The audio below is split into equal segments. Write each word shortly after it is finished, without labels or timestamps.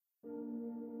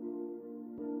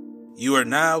You are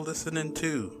now listening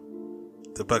to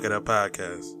the Bucket Up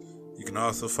Podcast. You can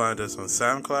also find us on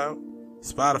SoundCloud,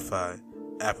 Spotify,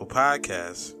 Apple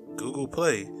Podcasts, Google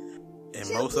Play,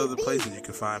 and most other places you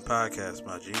can find podcasts,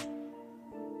 my G.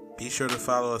 Be sure to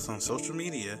follow us on social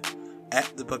media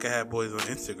at the Bucket Hat Boys on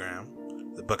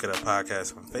Instagram, the Bucket Up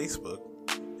Podcast on Facebook,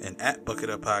 and at Bucket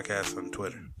Up Podcast on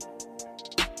Twitter.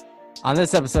 On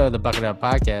this episode of the Bucket Up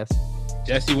Podcast,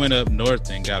 Jesse went up north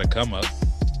and got a come up.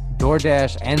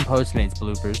 DoorDash and Postmates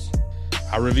bloopers.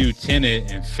 I reviewed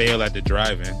Tenet and failed at the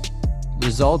drive-in.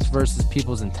 Results versus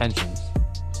people's intentions.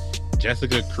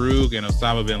 Jessica Krug and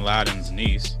Osama bin Laden's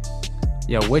niece.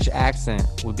 Yo, which accent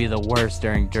would be the worst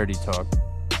during Dirty Talk?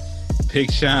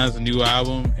 Big Sean's new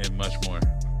album and much more.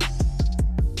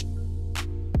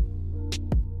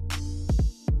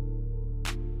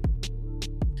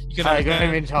 You I can't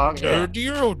even talk.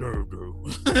 Dirty.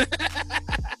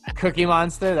 Cookie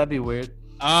Monster? That'd be weird.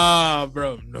 Ah,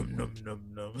 bro. Num, num, num,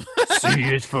 num. C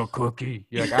is for cookie.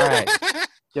 You're like, all right,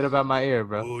 get up out my ear,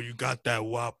 bro. Oh, you got that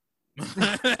wop. There you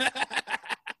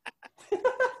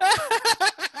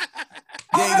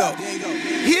go.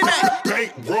 Hit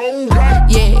that.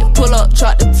 Yeah, pull up,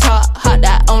 drop the top, hot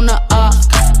that on the up.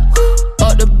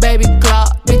 Up the baby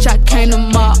Glock, bitch, I came to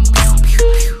mop.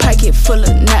 Packet full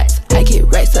of nuts, I get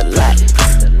racks a lot.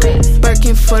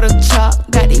 Birkin for the chop,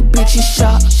 got these bitches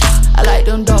shot. I like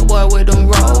them dope boy with them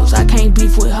rolls, I can't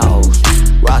beef with hoes.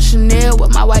 Rock Chanel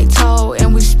with my white toe,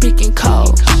 and we speaking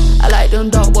cold. I like them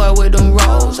dope boy with them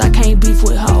rolls, I can't beef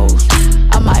with hoes.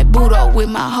 I might boot up with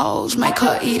my hoes, make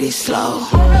her eat it slow.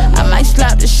 I might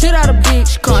slap the shit out of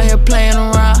bitch, come here playing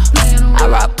around. I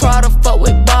rock Prada, fuck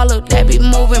with baller, that be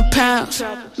moving pounds.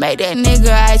 Make that nigga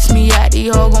ice me out, the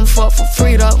hoe gon' fuck for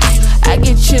free though. I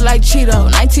get shit like Cheeto,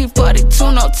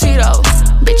 1942, no Tito.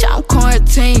 Bitch, I'm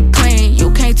quarantine clean,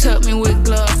 you can't tuck me with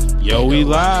gloves. Yo, we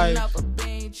live.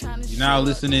 You're now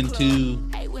listening to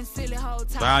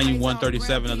Volume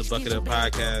 137 of the Bucket Up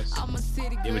Podcast.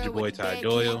 Here with your boy Ty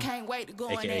Doyle,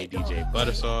 a.k.a. DJ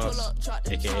Buttersauce,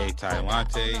 a.k.a. Ty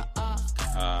Lante,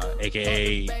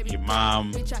 a.k.a. your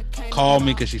mom called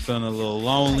me because she's feeling a little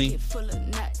lonely.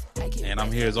 And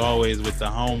I'm here as always with the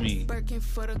homie,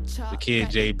 the kid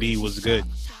JB. Was good.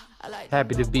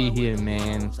 Happy to be here,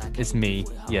 man. It's me.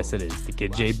 Yes, it is. The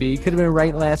kid JB. Could have been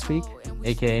right last week,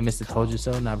 a.k.a. Mr. Told You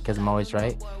So, not because I'm always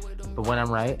right. But when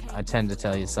I'm right, I tend to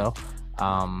tell you so.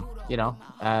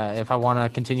 If I want to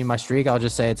continue my streak, I'll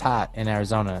just say it's hot in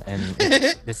Arizona. And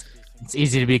it's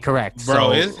easy to be correct. Bro,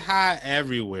 so, it's hot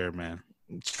everywhere, man.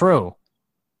 True.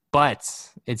 But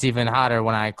it's even hotter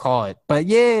when I call it. But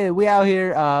yeah, we out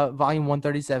here, volume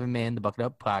 137, man, the Bucket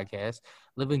Up Podcast.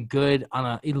 Living good on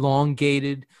an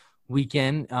elongated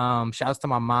weekend. Shouts to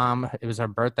my mom. It was her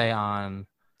birthday on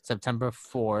September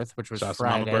 4th, which was Shouts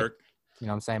Friday. to Mama Burke. You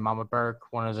know what I'm saying? Mama Burke,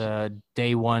 one of the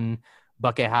day one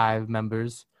Bucket Hive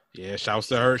members. Yeah, shouts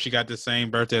to her. She got the same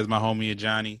birthday as my homie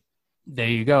Johnny. There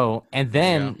you go. And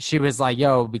then she was like,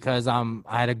 yo, because I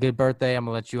had a good birthday, I'm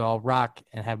going to let you all rock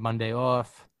and have Monday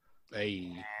off.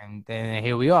 Hey. And then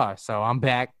here we are. So I'm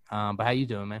back. But how you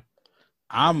doing, man?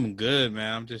 I'm good,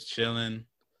 man. I'm just chilling,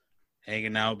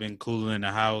 hanging out, been cooling in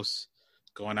the house,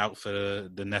 going out for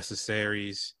the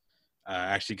necessaries.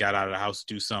 Actually got out of the house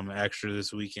to do something extra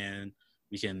this weekend.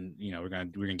 We can, we're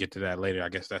gonna get to that later. I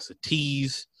guess that's a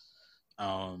tease.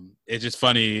 It's just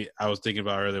funny. I was thinking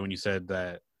about earlier when you said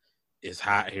that it's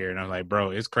hot here, and I'm like,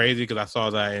 bro, it's crazy because I saw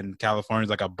that in California, it's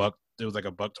like it was like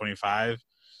 $1.25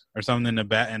 or something in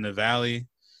the valley,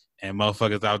 and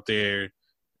motherfuckers out there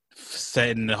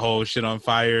setting the whole shit on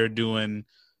fire, doing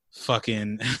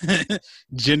fucking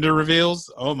gender reveals.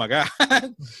 Oh my god.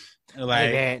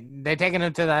 Like they're taking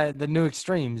it to the new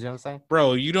extremes, you know what I'm saying?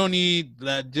 Bro, you don't need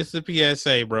just a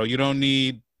PSA, bro. You don't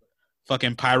need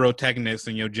fucking pyrotechnics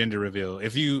in your gender reveal.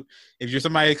 If you're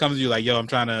somebody that comes to you like, yo, I'm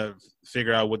trying to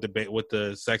figure out what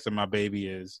the sex of my baby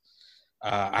is,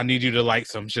 I need you to light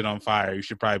some shit on fire. You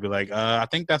should probably be like, I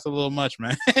think that's a little much,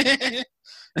 man.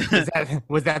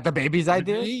 Was that the baby's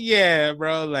idea? Yeah,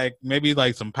 bro. Like maybe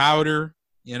like some powder,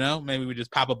 maybe we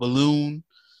just pop a balloon,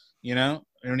 We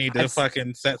don't need to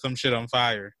fucking set some shit on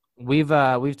fire. We've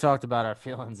talked about our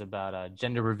feelings about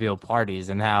gender reveal parties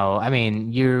and how, I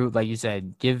mean, you, like you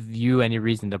said, give you any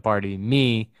reason to party.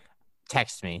 Me,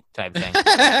 text me type thing.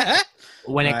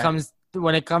 When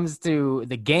it comes to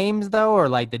the games though, or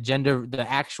like the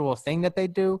actual thing that they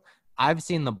do, I've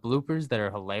seen the bloopers that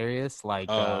are hilarious. Like,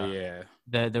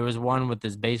 there was one with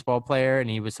this baseball player and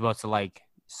he was supposed to like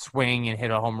swing and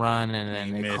hit a home run and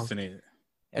then he missed it.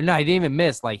 No, he didn't even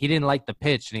miss. Like, he didn't like the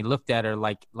pitch, and he looked at her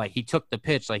like he took the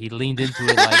pitch, like he leaned into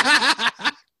it,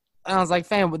 like And I was like,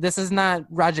 fam, this is not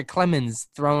Roger Clemens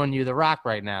throwing you the rock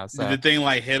right now. So Did the thing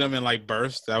like hit him and like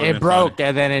burst? That would've it been broke, funny.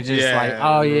 and then it just like, Yeah,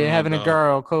 oh, it yeah, ruined having a the-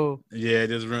 girl, cool. Yeah,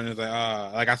 just ruined. It's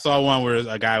like I saw one where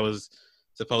a guy was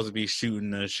supposed to be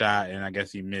shooting a shot, and I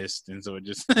guess he missed, and so it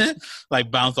just like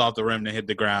bounced off the rim and hit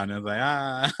the ground. And it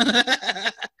was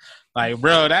like like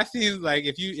bro, that seems like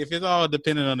if it's all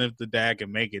dependent on if the dad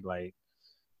can make it, like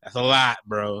that's a lot,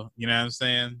 bro. You know what I'm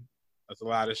saying? That's a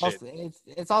lot of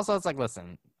shit. Also, it's like,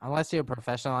 listen, unless you're a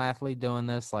professional athlete doing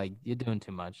this, like, you're doing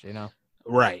too much, you know?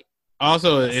 Right.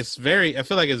 Also, I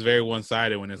feel like it's very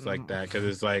one-sided when it's like that, because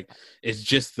it's like it's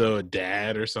just the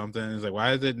dad or something. It's like,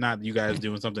 why is it not you guys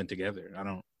doing something together?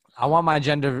 I want my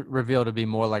gender reveal to be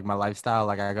more like my lifestyle.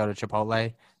 Like, I go to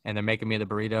Chipotle and they're making me the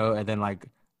burrito, and then like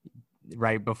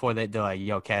right before they're like,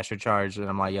 yo, cash or charge, and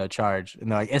I'm like, yo, charge,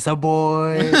 and they're like, it's a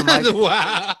boy. I'm like,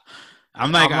 Wow.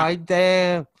 I'm like,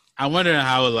 damn. I'm wondering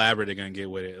how elaborate they're gonna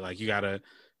get with it. Like, you gotta,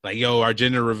 like, yo, our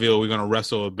gender reveal, we're gonna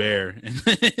wrestle a bear,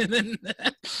 and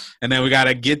then we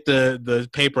gotta get the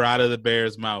paper out of the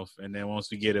bear's mouth, and then once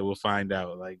we get it, we'll find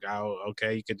out. Like, oh,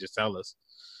 okay, you could just tell us.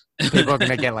 People are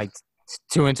gonna get like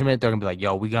too intimate. They're gonna be like,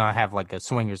 yo, we're gonna have like a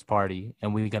swingers party,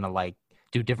 and we're gonna like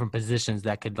do different positions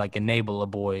that could like enable a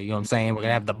boy. You know what I'm saying? We're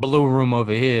gonna have the blue room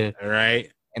over here,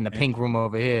 Right, and the pink room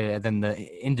over here, and then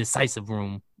the indecisive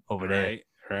room over there.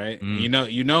 Right. Mm.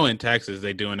 You know, in Texas,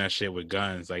 they doing that shit with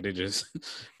guns. Like, they just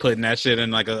putting that shit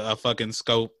in like a fucking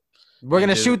scope. We're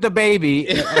gonna shoot the baby.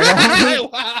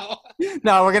 Wow.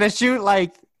 No, we're gonna shoot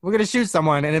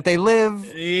someone, and if they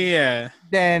live, Yeah.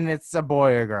 then it's a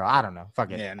boy or a girl. I don't know.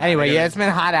 Fuck it. Yeah, nah, Anyway, they gotta- it's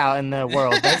been hot out in the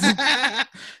world.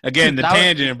 Again, the That was-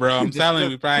 tangent, bro. I'm telling you,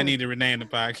 we probably need to rename the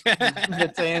the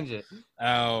podcast. tangent.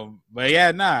 But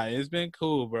yeah, nah, it's been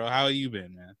cool, bro. How you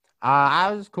been, man?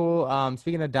 I was cool.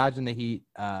 Speaking of dodging the heat,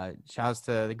 shouts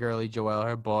to the girlie Joelle.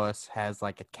 Her boss has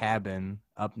like a cabin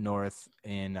up north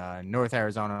in North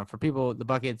Arizona. For people, the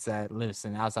buckets that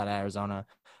listen outside of Arizona,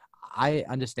 I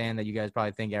understand that you guys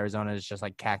probably think Arizona is just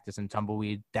like cactus and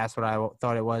tumbleweed. That's what I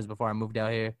thought it was before I moved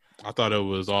out here. I thought it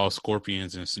was all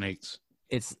scorpions and snakes.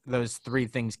 It's those three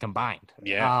things combined.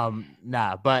 Yeah.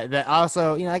 Nah, but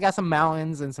also, I got some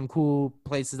mountains and some cool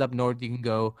places up north you can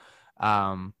go.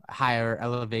 Higher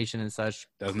elevation and such.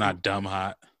 That's not dumb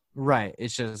hot. Right.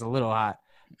 It's just a little hot.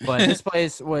 But this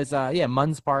place was,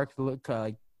 Munns Park,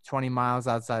 like 20 miles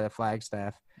outside of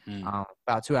Flagstaff,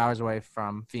 about 2 hours away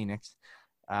from Phoenix.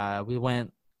 We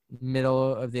went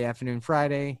middle of the afternoon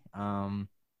Friday and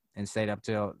stayed up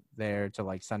till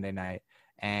like Sunday night.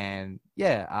 And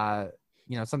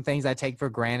some things I take for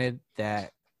granted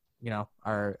that,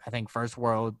 are, I think, first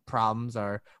world problems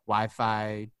are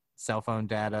Wi-Fi, cell phone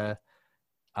data,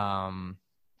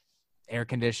 air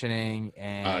conditioning,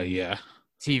 and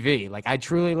TV. Like, I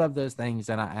truly love those things,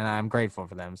 and I'm grateful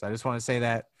for them. So I just want to say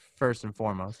that first and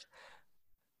foremost.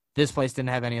 This place didn't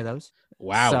have any of those.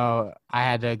 Wow. So I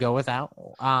had to go without,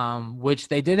 which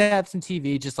they did have some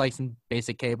TV, just like some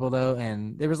basic cable though.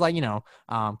 And there was like,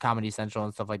 Comedy Central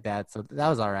and stuff like that. So that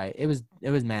was all right. It was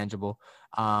manageable.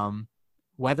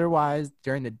 Weather wise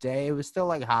during the day, it was still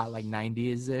like hot, like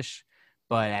 90s ish.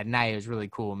 But at night, it was really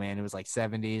cool, man. It was like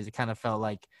 70s. It kind of felt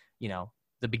like,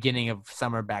 the beginning of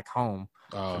summer back home.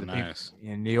 Oh, nice.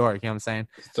 In New York, you know what I'm saying?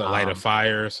 To light a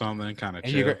fire or something, kind of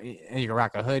chill. And you can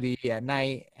rock a hoodie at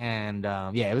night. And,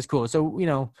 it was cool.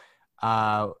 So,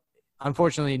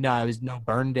 unfortunately, no, it was no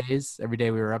burn days. Every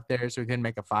day we were up there, so we couldn't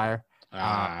make a fire.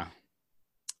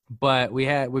 But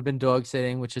we've been dog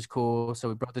sitting, which is cool. So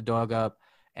we brought the dog up,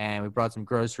 and we brought some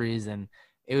groceries, and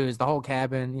it was the whole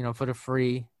cabin, for the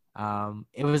free.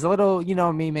 It was a little,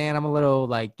 me, man, I'm a little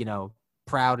like,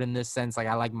 proud in this sense. Like,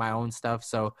 I like my own stuff.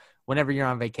 So whenever you're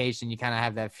on vacation, you kind of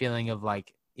have that feeling of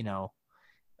like,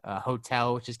 a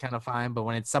hotel, which is kind of fine. But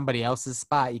when it's somebody else's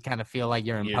spot, you kind of feel like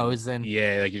you're imposing.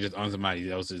 Yeah. Like you're just on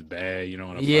somebody else's bed. You don't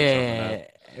want to fuck something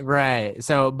up. Right.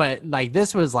 So, but like,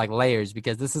 this was like layers,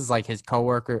 because this is like her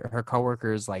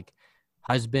coworker's like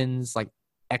husband's like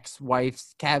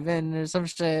ex-wife's cabin or some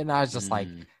shit. And I was just like,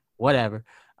 whatever.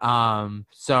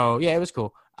 So yeah, it was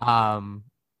cool.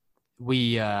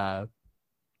 We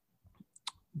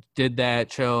did that,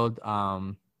 chilled.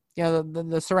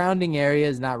 The surrounding area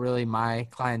is not really my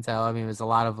clientele. I mean, it was a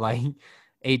lot of like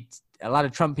a lot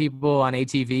of Trump people on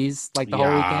ATVs like the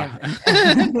whole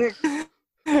weekend.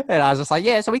 And I was just like,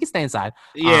 yeah, so we can stay inside.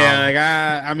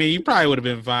 Yeah, I mean, you probably would have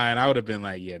been fine. I would have been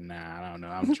like, yeah, nah, I don't know.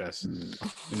 I'm just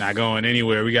not going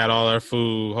anywhere. We got all our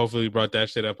food. Hopefully we brought that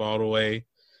shit up all the way.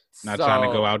 Not trying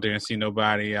to go out there and see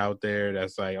nobody out there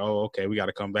that's like, oh, okay, we got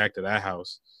to come back to that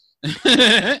house.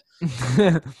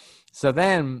 So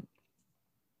then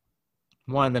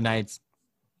one of the nights,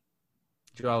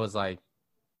 Joel was like,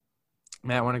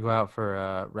 man, I want to go out for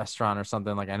a restaurant or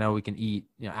something. Like I know we can eat,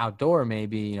 outdoor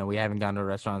maybe. We haven't gone to a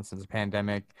restaurant since the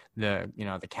pandemic. The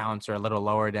counts are a little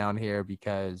lower down here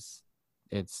because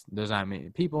there's not many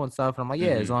people and stuff. And I'm like,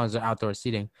 yeah, as long as they're outdoor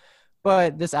seating.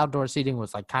 But this outdoor seating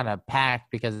was like kind of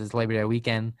packed because it's Labor Day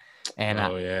weekend. And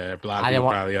a lot of people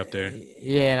probably up there.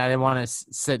 Yeah, and I didn't want to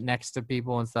sit next to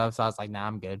people and stuff. So I was like, nah,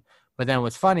 I'm good. But then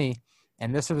what's funny,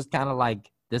 and this was kind of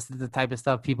like, this is the type of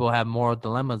stuff people have moral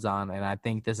dilemmas on. And I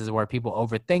think this is where people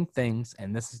overthink things.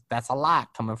 And that's a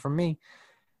lot coming from me.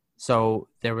 So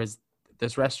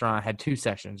this restaurant had two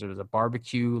sections. There was a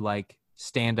barbecue, like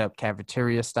stand-up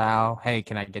cafeteria style. Hey,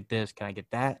 can I get this? Can I get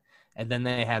that? And then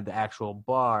they had the actual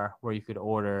bar where you could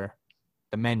order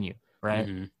the menu, right?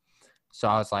 Mm-hmm. So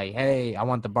I was like, hey, I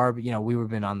want the barbecue. We were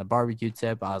been on the barbecue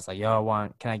tip. I was like,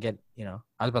 can I get, I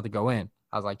was about to go in.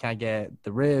 I was like, can I get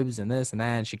the ribs and this and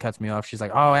that? And she cuts me off. She's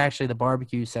like, oh, actually, the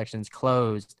barbecue section's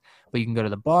closed, but you can go to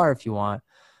the bar if you want.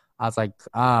 I was like,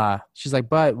 she's like,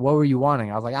 but what were you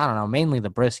wanting? I was like, I don't know, mainly the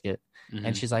brisket. Mm-hmm.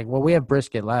 And she's like, well, we have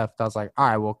brisket left. I was like, all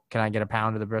right, well, can I get a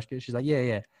pound of the brisket? She's like,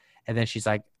 yeah. And then she's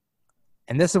like,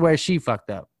 and this is where she fucked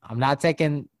up. I'm not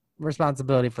taking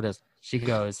responsibility for this. She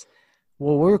goes,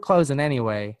 well, we were closing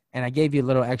anyway, and I gave you a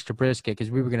little extra brisket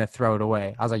because we were going to throw it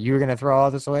away. I was like, you were going to throw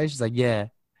all this away? She's like, yeah.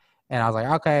 And I was like,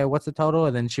 okay, what's the total?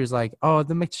 And then she was like, oh,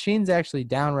 the machine's actually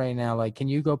down right now. Like, can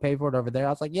you go pay for it over there? I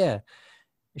was like, yeah.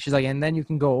 She's like, and then you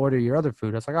can go order your other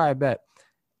food. I was like, all right, I bet.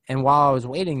 And while I was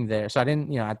waiting there, so I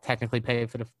didn't, I technically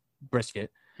paid for the brisket.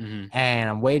 Mm-hmm. And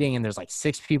I'm waiting, and there's like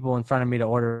 6 people in front of me to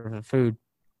order the food.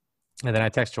 And then I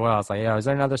texted Joelle. I was like, is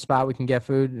there another spot we can get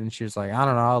food? And she was like, I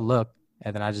don't know. I'll look.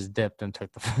 And then I just dipped and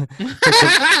took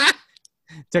the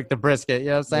brisket. You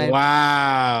know what I'm saying?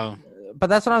 Wow. But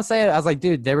that's what I'm saying. I was like,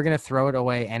 dude, they were going to throw it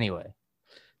away anyway.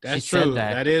 That's true.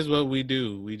 That is what we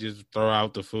do. We just throw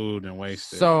out the food and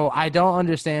waste it. So I don't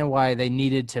understand why they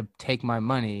needed to take my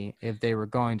money if they were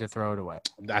going to throw it away.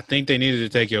 I think they needed to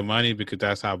take your money because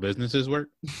that's how businesses work.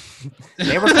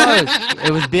 They were closed.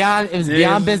 It was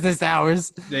beyond business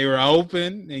hours. They were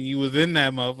open and you was in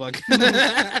that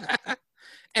motherfucker.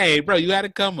 Hey, bro, you had to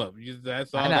come up.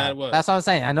 That's all that was. That's what I'm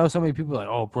saying. I know so many people are like,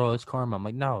 oh, bro, it's karma. I'm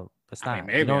like, no, it's not. I mean,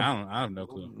 maybe. I have no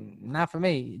clue. Not for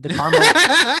me. The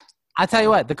karma. I tell you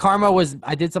what, the karma was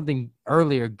I did something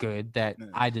earlier good that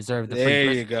I deserved the free brisket.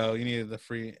 There you go. You needed the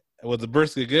free. Was the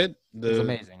brisket good? It was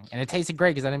amazing. And it tasted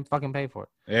great because I didn't fucking pay for it.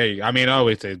 There you go. I mean, it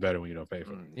always tastes better when you don't pay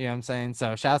for it. You know what I'm saying?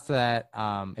 So shouts to that.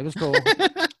 It was cool.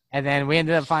 And then we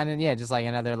ended up finding, just like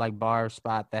another like bar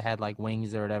spot that had like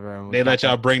wings or whatever. And they let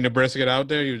y'all bring the brisket out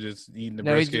there? You were just eating the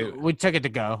brisket? We took it to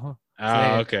go.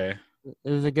 Oh, okay.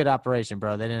 It was a good operation,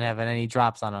 bro. They didn't have any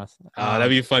drops on us. That'd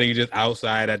be funny. You just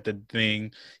outside at the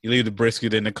thing. You leave the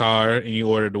brisket in the car, and you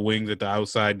order the wings at the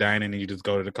outside dining, and you just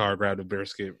go to the car, grab the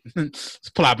brisket,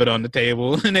 just plop it on the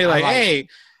table, and they're like, "Hey,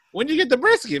 when did you get the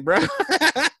brisket, bro?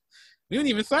 We didn't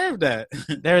even serve that."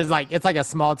 There's it's like a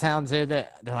small town too.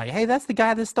 That they're like, "Hey, that's the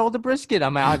guy that stole the brisket."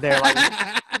 I'm out there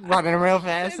like running real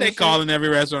fast. They calling every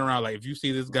restaurant around like, if you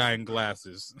see this guy in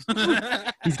glasses,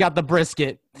 he's got the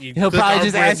brisket. He'll probably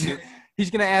just ask you. He's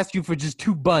gonna ask you for just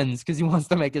 2 buns because he wants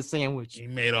to make a sandwich. He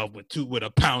made off with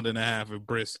 1.5 pounds of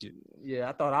brisket. Yeah,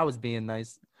 I thought I was being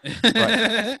nice.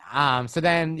 But, so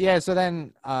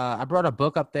then I brought a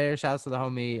book up there. Shout out to the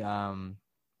homie,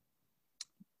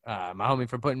 my homie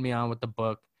for putting me on with the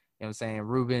book. You know what I'm saying?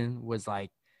 Ruben was like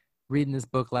reading this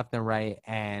book left and right,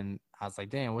 and I was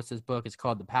like, damn, what's this book? It's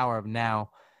called The Power of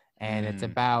Now, and it's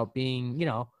about being,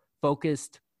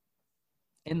 focused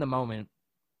in the moment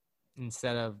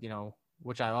instead of,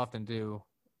 which I often do,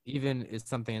 even is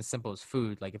something as simple as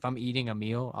food. Like if I'm eating a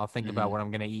meal, I'll think about what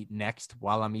I'm going to eat next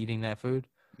while I'm eating that food.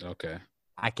 Okay.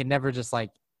 I can never just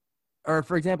or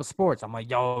for example, sports. I'm like,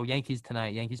 yo, Yankees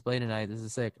tonight. Yankees play tonight. This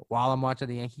is sick. While I'm watching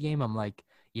the Yankee game, I'm like,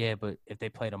 yeah, but if they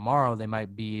play tomorrow, they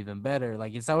might be even better.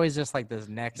 Like it's always just like this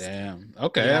next. Damn.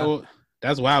 Okay. Well,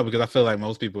 that's wild because I feel like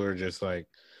most people are just like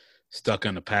stuck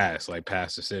in the past, like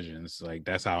past decisions. Like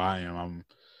that's how I am.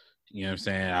 You know what I'm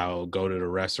saying? I'll go to the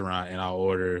restaurant and I'll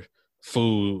order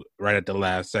food right at the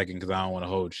last second because I don't want to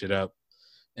hold shit up.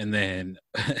 And then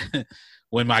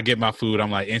when I get my food,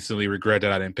 I'm like instantly regret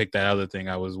that I didn't pick that other thing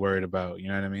I was worried about. You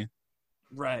know what I mean?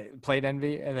 Right. Plate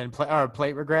envy and then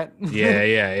plate regret.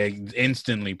 Yeah.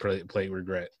 Instantly plate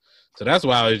regret. So that's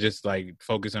why I was just like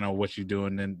focusing on what you're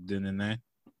doing then and there.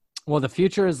 Well, the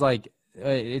future is like,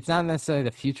 it's not necessarily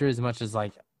the future as much as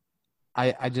like,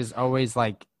 I just always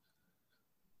like,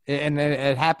 and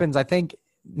it happens, I think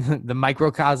the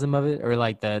microcosm of it or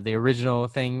like the original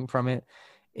thing from it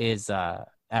is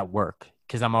at work.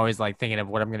 Cause I'm always like thinking of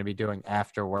what I'm going to be doing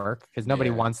after work. Cause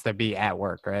nobody wants to be at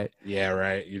work. Right. Yeah.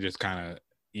 Right. You just kind of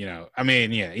you know, I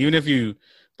mean, yeah, even if you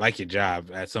like your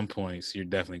job, at some points you're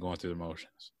definitely going through the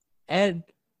motions. And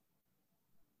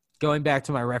going back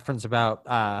to my reference about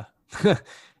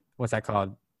what's that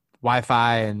called?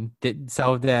 Wi-Fi and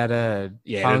cell data.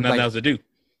 Yeah, phones, there's nothing like, else to do.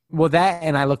 well, that,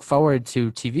 and I look forward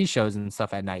to TV shows and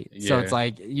stuff at night. So Yeah. it's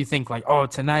like you think like, oh,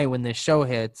 tonight when this show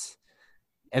hits,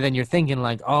 and then you're thinking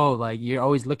like, oh, like you're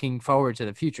always looking forward to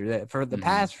the future. For the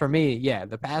past, for me, yeah,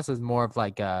 the past is more of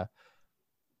like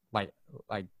like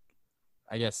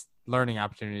I guess learning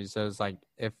opportunities. So it's like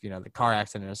if you know the car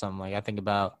accident or something, like I think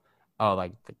about, oh,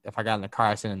 like if I got in a car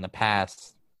accident in the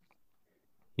past,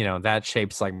 you know, that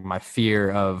shapes like my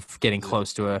fear of getting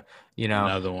close to a, you know,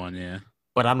 Another one, yeah.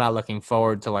 but I'm not looking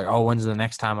forward to like, oh, when's the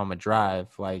next time I'm gonna drive?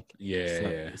 Like,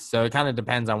 Yeah, so it kind of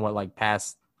depends on what like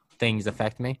past things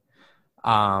affect me.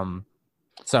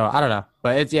 So I don't know,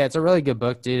 but it's a really good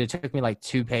book, dude. It took me like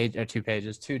 2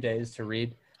 pages, 2 days to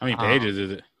read. How many pages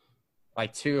is it?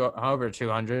 Like over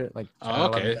 200. Like, Oh,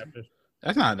 okay.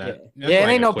 That's not that. Yeah, That's it like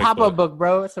ain't a no quick pop-up book,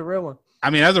 bro. It's a real one. I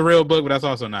mean, that's a real book, but that's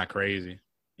also not crazy,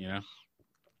 you know?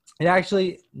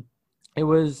 It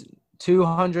was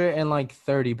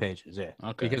 230 pages. Yeah.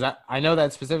 Okay. Because I know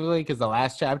that specifically because the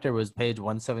last chapter was page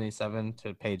 177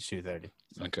 to page 230.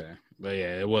 Okay. But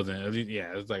yeah, it wasn't.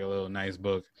 Yeah, it's like a little nice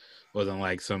book. It wasn't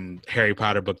like some Harry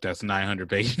Potter book that's 900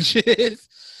 pages.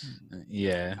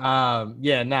 Yeah.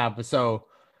 But so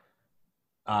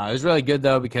it was really good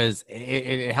though because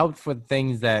it helped with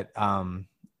things that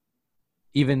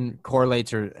even correlate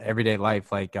to everyday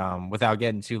life, like without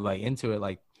getting too like into it,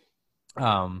 like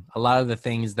a lot of the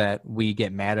things that we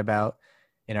get mad about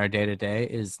in our day to day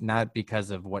is not because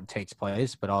of what takes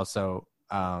place, but also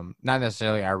not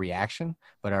necessarily our reaction,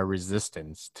 but our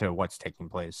resistance to what's taking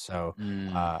place. So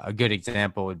a good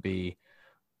example would be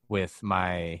with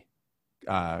my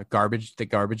the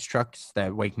garbage trucks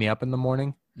that wake me up in the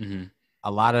morning. Mm-hmm. A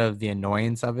lot of the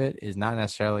annoyance of it is not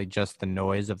necessarily just the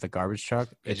noise of the garbage truck.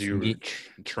 It's you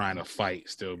trying to fight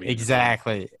still.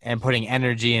 Exactly. And putting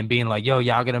energy and being like, yo,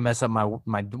 y'all going to mess up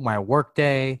my work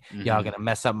day. Mm-hmm. Y'all going to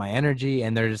mess up my energy.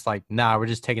 And they're just like, nah, we're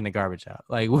just taking the garbage out.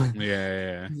 Like,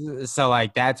 yeah. So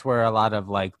like, that's where a lot of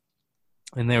like,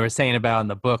 and they were saying about in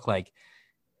the book, like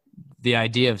the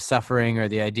idea of suffering or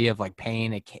the idea of like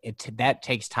pain, that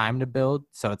takes time to build.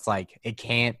 So it's like, it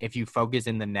can't, if you focus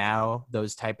in the now,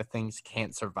 those type of things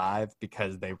can't survive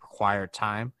because they require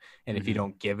time. And if you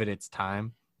don't give it its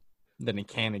time, then it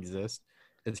can't exist.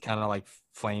 It's kind of like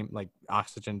flame, like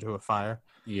oxygen to a fire.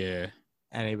 Yeah.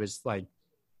 And it was like,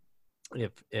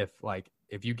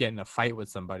 if you get in a fight with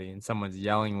somebody and someone's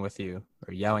yelling with you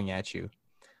or yelling at you,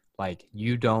 like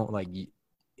you don't like,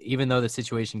 even though the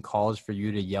situation calls for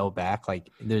you to yell back,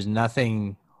 like there's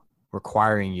nothing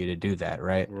requiring you to do that,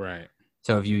 right? Right.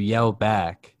 So if you yell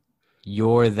back,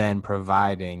 you're then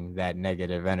providing that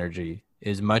negative energy.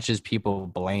 As much as people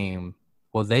blame,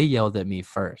 well, they yelled at me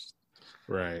first.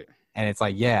 Right. And it's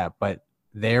like, yeah, but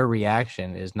their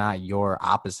reaction is not your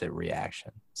opposite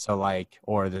reaction. So like,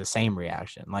 or the same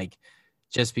reaction. Like,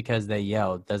 just because they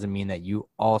yelled doesn't mean that you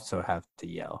also have to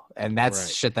yell. And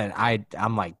that's shit that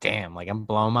I'm like, damn, like I'm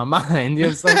blowing my mind. You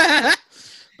know what I'm saying?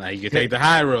 Like you can take the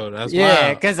high road. That's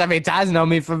yeah, because I mean, Ty's known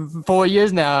me for 4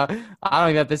 years now. I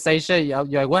don't even have to say shit. You're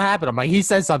like, what happened? I'm like, he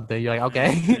said something. You're like,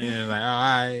 okay. Yeah, like,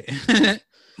 all right.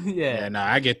 Yeah, no,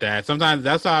 I get that. Sometimes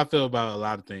that's how I feel about a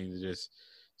lot of things. Just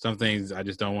some things I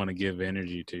just don't want to give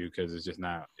energy to because it's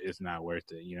not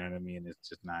worth it. You know what I mean? It's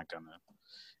just not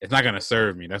gonna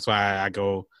serve me. That's why I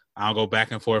don't go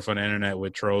back and forth on the internet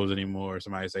with trolls anymore.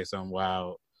 Somebody say something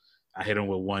wild, I hit them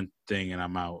with one thing and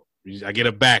I'm out. I get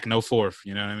it back, no fourth.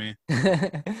 You know what I mean?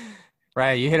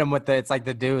 Right. You hit him with it's like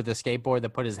the dude with the skateboard that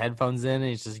put his headphones in and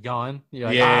he's just going. You're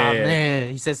like,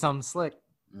 man, he said something slick.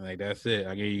 Like that's it.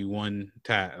 I gave you one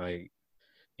tap. Like,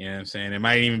 you know what I'm saying? It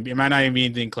might not even be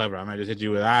anything clever. I might just hit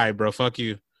you with, all right, bro, fuck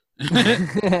you.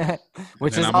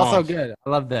 Which is also good. I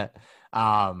love that.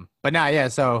 But now, yeah,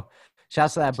 so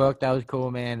shouts to that book. That was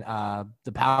cool, man.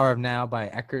 The Power of Now by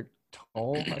Eckhart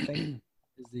Tolle, I think,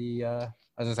 is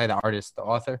I was gonna say the artist, the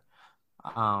author.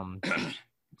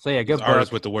 So yeah, good book.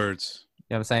 Artist with the words.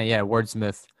 You know what I'm saying? Yeah,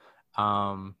 wordsmith.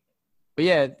 But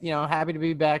yeah, happy to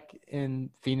be back in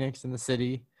Phoenix in the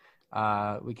city.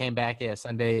 We came back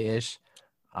Sunday-ish.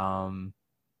 What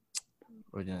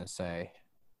was I gonna say?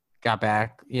 Got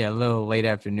back, a little late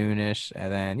afternoon-ish,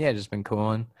 and then just been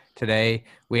cooling. Today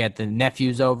we had the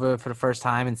nephews over for the first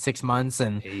time in 6 months,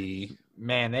 and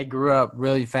man, they grew up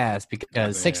really fast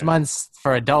because 6 months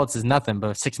for adults is nothing,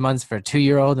 but 6 months for a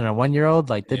 2-year-old and a 1-year-old,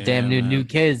 like they're damn new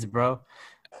kids, bro.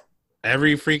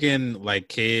 Every freaking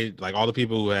kid, all the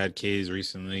people who had kids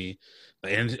recently,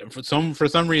 And for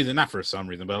some reason, not for some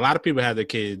reason, but a lot of people had their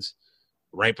kids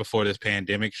right before this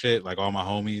pandemic shit. Like all my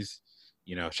homies,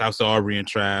 you know, shouts to Aubrey and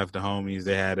Trav, the homies,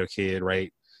 they had a kid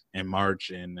right in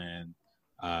March, and then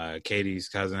Katie's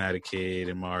cousin had a kid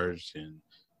in March, and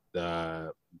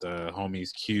the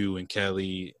homies Q and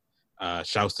Kelly,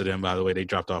 shouts to them, by the way. They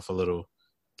dropped off a little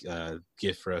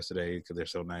gift for us today because they're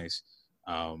so nice.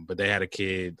 But they had a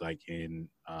kid like in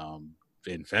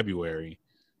February,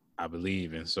 I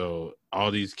believe, and so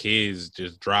all these kids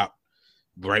just dropped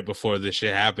right before this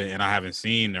shit happened, and I haven't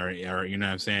seen or you know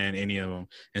what I'm saying, any of them.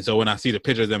 And so when I see the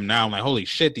pictures of them now, I'm like, holy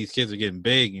shit, these kids are getting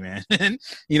big, man.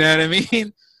 You know what I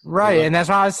mean? Right, and that's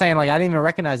what I was saying. Like, I didn't even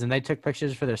recognize them. They took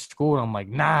pictures for their school, and I'm like,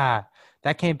 nah,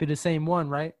 that can't be the same one,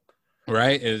 right?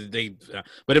 Right?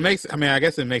 But it makes. I mean, I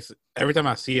guess it makes. Every time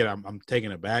I see it, I'm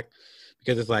taken aback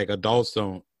because it's like adults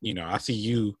don't. You know, I see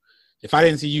you. If I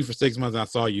didn't see you for 6 months and I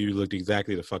saw you, you looked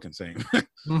exactly the fucking same.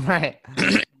 Right.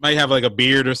 Might have like a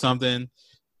beard or something,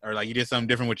 or like you did something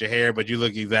different with your hair, but you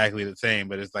look exactly the same.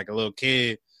 But it's like a little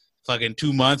kid. Fucking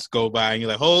 2 months go by and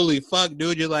you're like, holy fuck,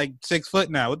 dude, you're like 6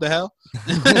 foot now. What the hell?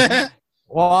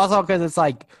 Well, also because it's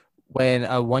like when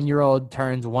a 1-year-old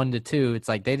turns 1 to 2, it's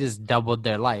like they just doubled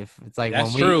their life. It's like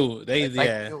that's when true.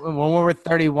 when we were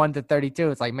 31 to 32,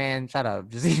 it's like, man, shut up,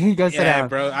 just go sit down,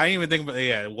 bro. I didn't even think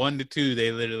about 1 to 2.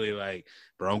 They literally like,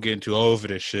 bro, I'm getting too old for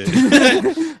this shit.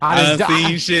 I've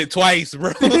seen shit twice,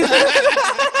 bro.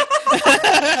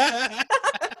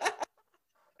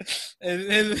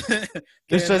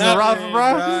 This is rough,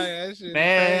 bro.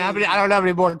 Man, I don't know how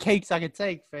many more cakes I could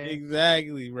take, fam.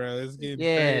 Exactly, bro. It's getting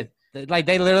crazy. Like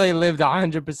they literally lived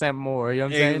 100% more. You know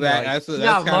what I'm saying? Exactly.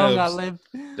 Like,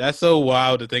 that's so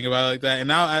wild to think about like that. And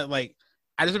now I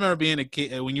just remember being a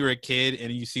kid when you were a kid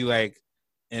and you see like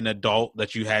an adult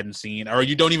that you hadn't seen, or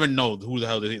you don't even know who the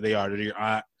hell they are. They're your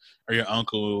aunt or your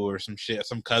uncle or some shit,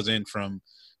 some cousin from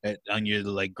on your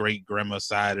like great grandma's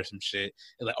side or some shit.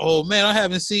 It's like, oh man, I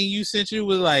haven't seen you since you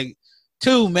was like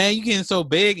 2, man. You getting so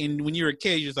big, and when you were a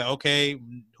kid, you're just like, okay,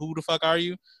 who the fuck are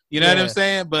you? You know what I'm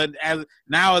saying? But as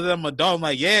I'm an adult, I'm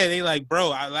like, yeah, they like, bro,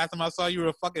 last time I saw you were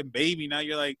a fucking baby. Now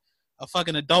you're like a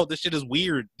fucking adult. This shit is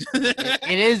weird. It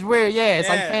is weird. Yeah. It's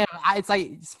like, fam, it's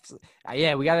like,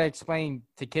 yeah, we got to explain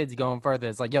to kids going further.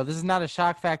 It's like, yo, this is not a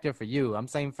shock factor for you. I'm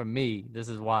saying for me, this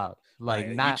is wild. Like,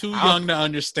 you're too young to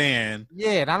understand.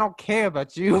 Yeah, and I don't care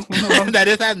about you. That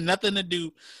this has nothing to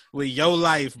do with your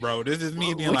life, bro. This is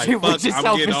me being like, fuck,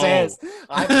 I'm getting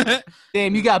old.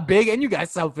 Damn, you got big and you got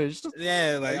selfish.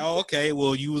 Yeah, like, oh, okay.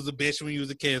 Well, you was a bitch when you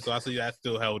was a kid, so I see that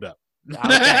still held up.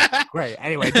 Okay, great.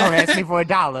 Anyway, don't ask me for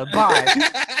 $1. Bye.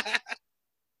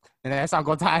 And that's how I'm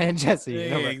gonna tie in Jesse.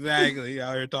 Yeah, exactly. You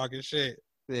out here talking shit.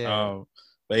 Yeah.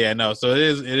 But yeah, no. So it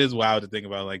is wild to think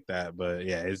about like that. But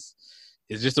yeah, it's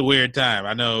just a weird time.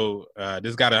 I know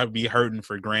this gotta be hurting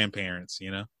for grandparents, you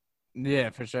know?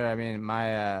 Yeah, for sure. I mean,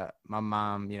 my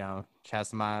mom, you know, shouts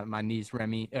to my niece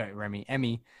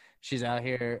Emmy. She's out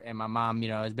here, and my mom, you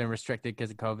know, has been restricted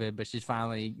because of COVID, but she's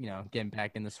finally, you know, getting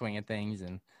back in the swing of things,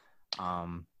 and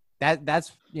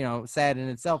that's you know, sad in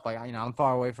itself. Like, you know, I'm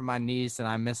far away from my niece, and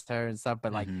I missed her and stuff.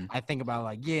 But like, I think about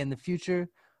like, yeah, in the future,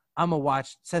 I'm gonna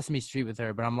watch Sesame Street with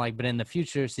her, but I'm like, but in the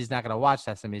future, she's not gonna watch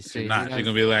Sesame Street. She's not. She's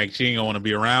gonna be like, she ain't gonna want to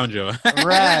be around you.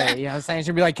 Right. You know what I'm saying?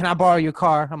 She'll be like, can I borrow your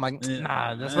car? I'm like,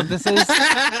 nah, that's what this is.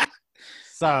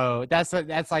 So that's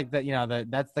like the, you know,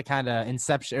 that's the kind of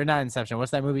Inception, or not Inception.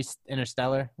 What's that movie?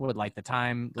 Interstellar, with like the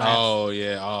time lapse. Oh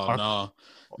yeah. Oh no.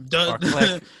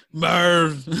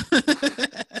 Merv.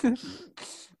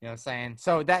 You know what I'm saying?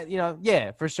 So that, you know,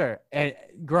 yeah, for sure. And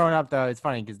growing up, though, it's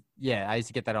funny because, yeah, I used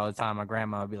to get that all the time. My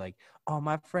grandma would be like, oh,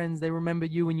 my friends, they remember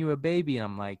you when you were a baby. And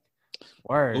I'm like,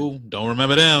 word. Ooh, don't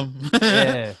remember them.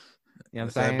 Yeah. You know what I'm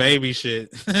saying? That baby shit.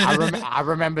 I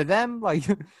remember them. Like,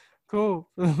 cool.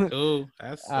 Cool.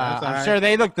 That's I'm right. sure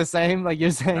they look the same, like you're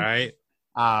saying. All right.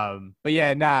 But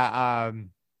yeah, nah.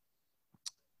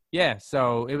 Yeah,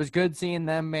 so it was good seeing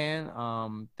them,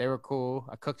 man. They were cool.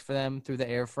 I cooked for them through the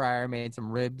air fryer, made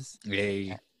some ribs. Hey.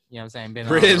 You know what I'm saying?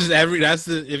 Ribs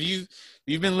if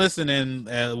you've been listening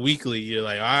weekly, you're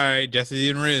like, all right, Jesse's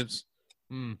eating ribs.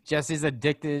 Jesse's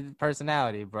addicted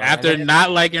personality, bro. After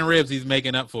not liking ribs, he's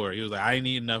making up for it. He was like, I didn't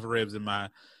eat enough ribs in my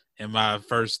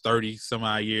first 30 some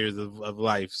odd years of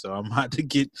life, so I'm about to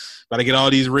get all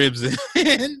these ribs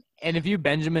in. And if you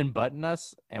Benjamin Button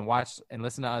us and watch and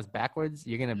listen to us backwards,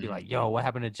 you're gonna be like, "Yo, what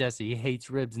happened to Jesse? He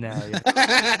hates ribs now."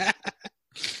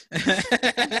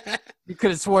 You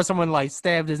could have swore someone like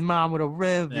stabbed his mom with a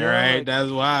rib. All right, that's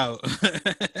wild.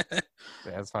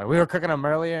 Yeah, that's fine. We were cooking them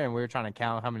earlier, and we were trying to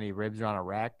count how many ribs are on a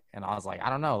rack. And I was like, I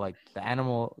don't know. Like, the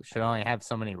animal should only have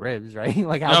so many ribs, right?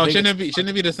 Like, how No, big shouldn't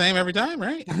it be the same every time,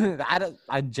 right?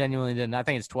 I genuinely didn't. I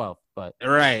think it's 12, but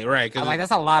Right. I'm Because like,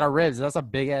 that's a lot of ribs. That's a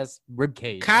big ass rib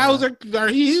cage. cows are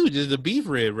huge. It's the beef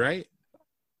rib, right?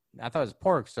 I thought it was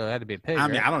pork, so it had to be a pig. I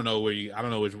mean, right? I don't know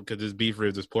which because there's beef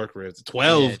ribs, there's pork ribs.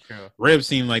 12 Yeah, true. ribs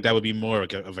seem like that would be more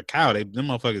of a cow. Them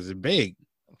motherfuckers are big.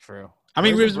 True. How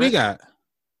many Where's ribs the we rib- got?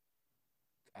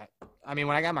 I mean,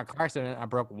 when I got in my car accident, I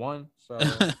broke one. So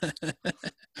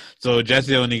So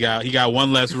Jesse only got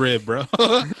one less rib, bro.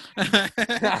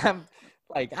 I'm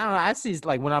like, I don't know. I see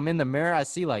like when I'm in the mirror, I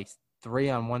see like 3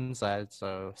 on one side,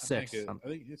 so 6. I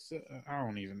think it's I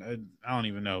don't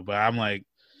even know, but I'm like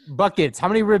Buckets. How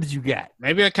many ribs you got?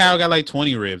 maybe a cow got like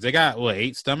 20 ribs. They got what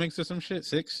 8 stomachs or some shit,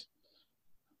 6.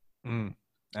 Mm.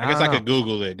 I guess I don't could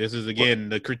Google it. This is again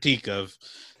the critique of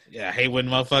I hate when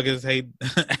motherfuckers hate.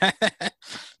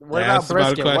 What Ask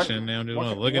about brisket? a question. They don't just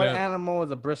want to look what it up. animal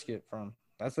is a brisket from?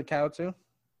 That's the cow too.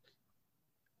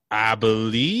 I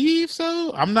believe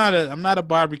so. I'm not a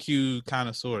barbecue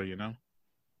connoisseur, you know.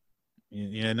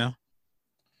 You know,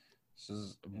 This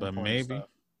is but important maybe. stuff.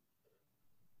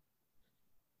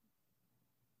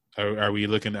 Are you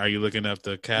looking up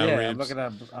the cow Yeah, ribs?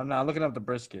 I'm not looking up the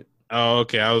brisket. Oh,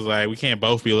 okay. I was like, we can't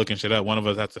both be looking shit up. One of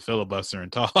us has to filibuster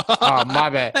and talk. Oh, my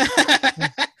bad.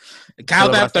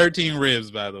 Count that Filibuster. 13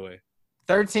 ribs, by the way.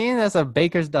 13. That's a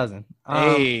baker's dozen.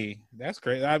 Hey, that's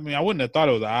great. I mean, I wouldn't have thought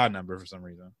it was an odd number for some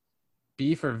reason.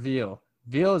 Beef or veal?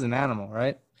 Veal is an animal,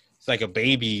 right? It's like a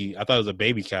baby. I thought it was a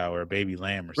baby cow or a baby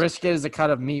lamb or something. Brisket is a cut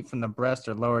of meat from the breast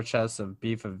or lower chest of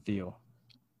beef or veal.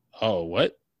 Oh,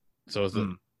 what? So it's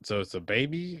Mm. it's a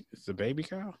baby. It's a baby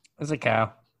cow. It's a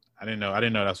cow. I didn't know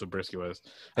that's what brisket was.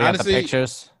 They got Honestly, the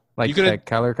pictures, like you coulda- the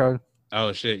color code.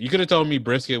 oh shit! You could have told me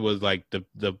brisket was like the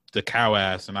cow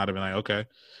ass, and I'd have been like, okay,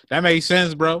 that makes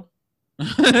sense, bro.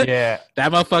 Yeah.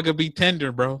 That motherfucker be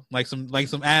tender, bro. Like some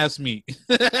ass meat.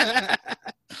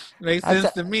 Makes I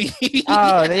sense to me.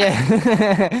 Oh,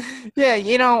 yeah. Yeah,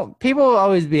 you know, people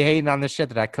always be hating on the shit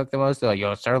that I cook the most. They're like,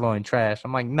 yo, sirloin trash.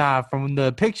 I'm like, nah, from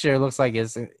the picture, it looks like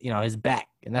it's, his back.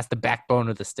 And that's the backbone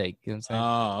of the steak. You know what I'm saying?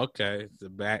 Oh, okay. The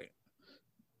back,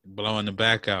 blowing the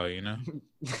back out. You know.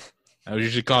 You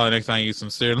should call it next time you eat some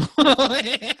sirloin.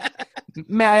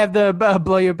 May I have the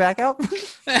blow your back out?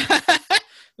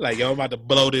 Like, yo, I'm about to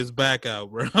blow this back out,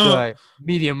 bro. Like,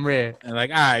 medium rare. And like,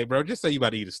 all right, bro, just say you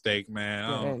about to eat a steak,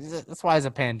 man. That's why it's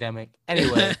a pandemic.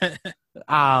 Anyway.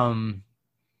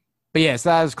 But yeah, so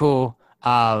that was cool.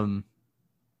 Backtrack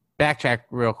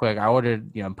real quick. I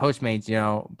ordered,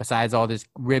 Postmates, besides all this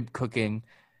rib cooking,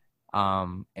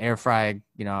 air fried,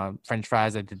 French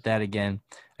fries. I did that again.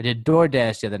 I did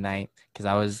DoorDash the other night because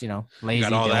I was, lazy.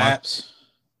 Got all the apps.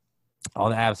 All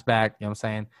the apps back. You know what I'm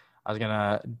saying? I was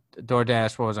gonna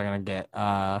DoorDash. What was I gonna get?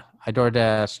 I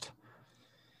DoorDashed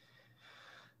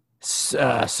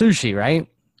sushi, right?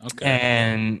 Okay.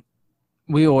 And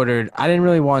we ordered. I didn't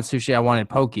really want sushi. I wanted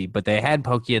poke, but they had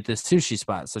poke at this sushi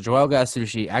spot. So Joel got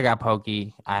sushi. I got poke.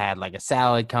 I had like a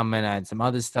salad coming. I had some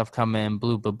other stuff coming.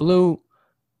 Blue.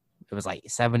 It was like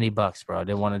 $70, bro. I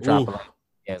didn't want to drop it.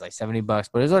 Yeah, it was like $70,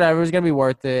 but it was whatever. It was gonna be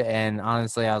worth it. And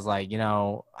honestly, I was like,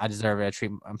 I deserve it.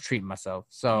 I'm treating myself.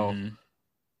 So. Mhm.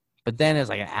 But then it's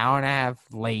like an hour and a half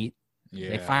late. Yeah.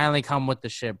 They finally come with the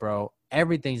shit, bro.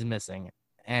 Everything's missing.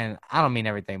 And I don't mean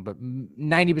everything, but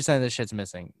 90% of the shit's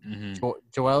missing. Mhm.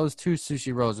 Joelle's 2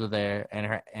 sushi rolls were there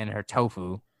and her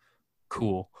tofu.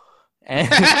 Cool.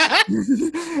 And,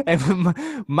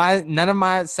 and none of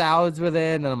my salads were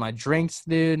there. None of my drinks,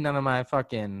 dude. None of my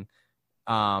fucking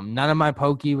none of my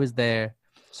poke was there.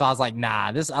 So I was like,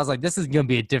 nah, this is going to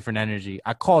be a different energy.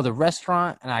 I called the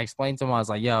restaurant and I explained to them, I was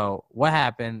like, yo, what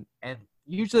happened? And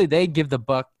usually they give the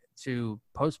buck to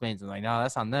Postmates. I'm like, no,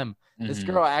 that's on them. This Mhm.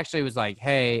 girl actually was like,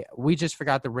 hey, we just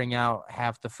forgot to ring out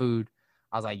half the food.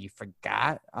 I was like, you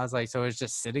forgot? I was like, so it's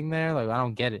just sitting there? Like, I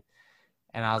don't get it.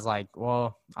 And I was like,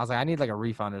 I need like a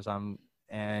refund or something.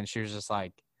 And she was just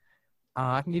like,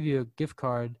 I can give you a gift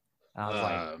card. And I was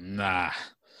like, nah.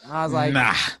 I was like,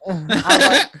 nah.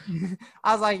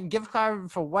 I was like, gift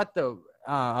card for what though?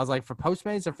 I was like, for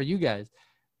Postmates or for you guys?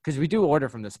 Because we do order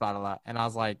from this spot a lot. And I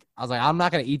was like, I'm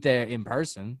not gonna eat there in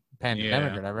person,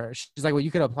 pandemic or whatever. She's like, well,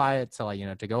 you could apply it to like,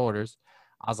 to go orders.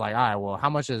 I was like, all right, well, how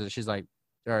much is it? She's like,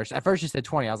 or at first she said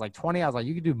 20. I was like, 20. I was like,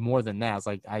 you could do more than that. I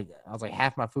was like,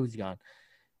 half my food's gone.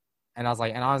 And I was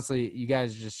like, and honestly, you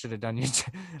guys just should have done your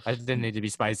job. I didn't need to be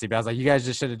spicy, but I was like, you guys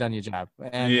just should have done your job.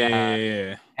 And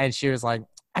Yeah. and she was like,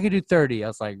 I could do 30. I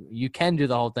was like, you can do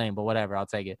the whole thing, but whatever, I'll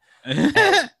take it.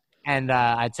 And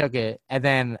I took it. And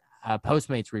then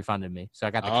Postmates refunded me, so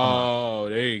I got the come up. Oh,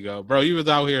 there you go, bro. You was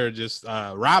out here just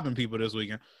robbing people this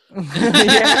weekend.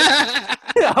 Yeah.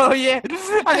 Oh yeah, I didn't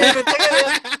even think of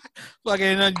that.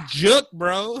 Fucking a juke,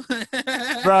 bro.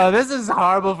 Bro, this is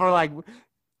horrible. For like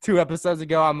 2 episodes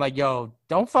ago, I'm like, yo,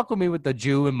 don't fuck with me with the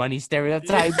Jew and money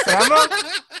stereotypes.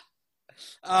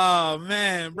 Oh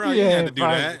man, bro, you had to do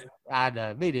that. I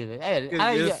know, me neither. Hey,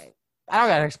 I don't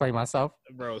gotta explain myself,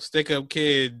 bro. Stick up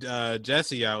kid,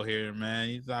 Jesse out here, man.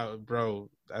 He's out, bro.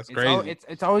 That's crazy.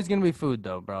 It's always gonna be food,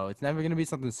 though, bro. It's never gonna be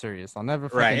something serious. I'll never.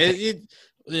 Right.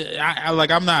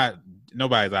 I'm not.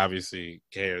 Nobody's obviously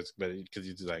cares, but because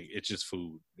it's just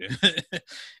food,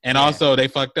 and also they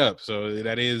fucked up. So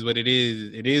that is what it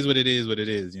is. It is what it is. What it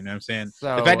is. You know what I'm saying?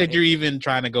 So the fact that you're even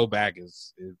trying to go back it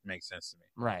makes sense to me.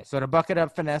 Right. So the bucket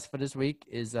up finesse for this week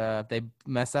is if they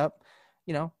mess up,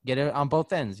 get it on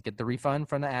both ends. Get the refund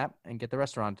from the app and get the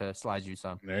restaurant to slide you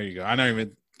some. There you go. I never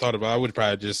even thought about it. I would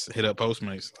probably just hit up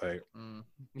Postmates. Like,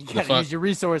 you gotta use your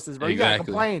resources, bro.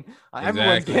 Exactly. You gotta complain.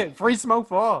 Everyone's getting free smoke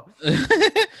for all.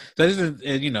 So this is,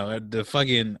 the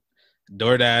fucking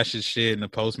DoorDash and shit and the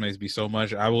Postmates be so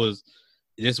much.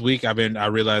 This week I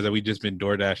realized that we just been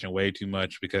DoorDashing way too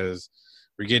much because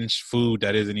we're getting food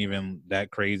that isn't even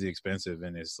that crazy expensive,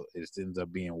 and it ends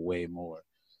up being way more.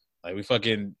 Like we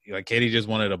fucking, like Katie just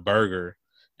wanted a burger,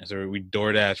 and so we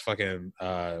DoorDash fucking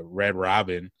Red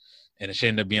Robin, and it should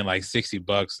end up being like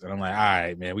 $60. And I'm like, all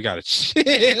right, man, we gotta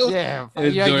chill. Yeah,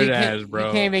 it's DoorDash, bro.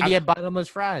 You can't even get bottomless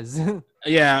fries.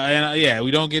 Yeah, and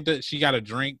we don't get she got a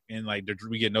drink, and like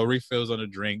we get no refills on the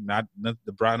drink. Not the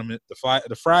bottom.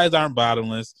 The fries aren't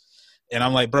bottomless, and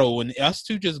I'm like, bro, when us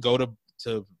two just go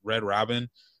to Red Robin,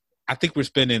 I think we're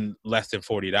spending less than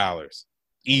 $40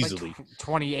 easily. Like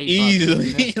 28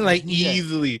 easily,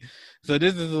 easily. So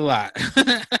this is a lot.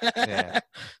 Yeah.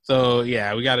 So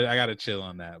yeah, I gotta chill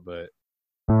on that, but.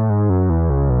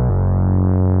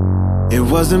 It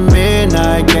was a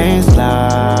midnight game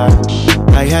slide.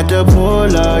 I had to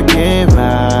pull up, get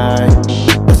right.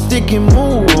 A stick and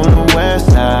move on the west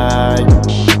side.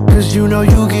 Cause you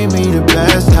give me the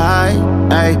best high.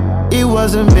 Ay, it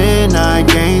was a midnight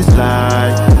game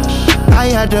slide. I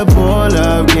had to pull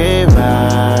up, get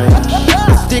right.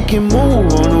 A stick and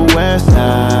move on the west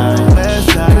side.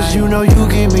 Cause you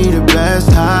give me the best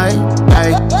high.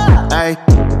 Ay, ay,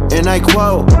 and I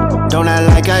quote, don't act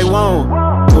like I won't.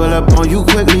 Pull up on you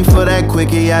quickly for that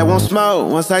quickie, I won't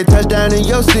smoke. Once I touch down in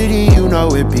your city,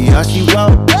 it be all she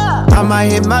wrote. I might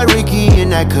hit my Ricky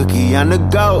in that cookie on the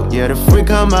go. Yeah, the freak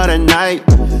come out at night.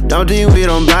 Don't think we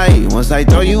don't bite. Once I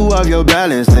throw you off your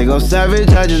balance, they go savage,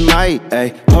 I just might.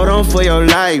 Ay, hold on for your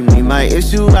life, me my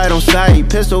issue right on sight.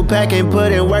 Pistol pack and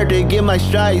put in work to get my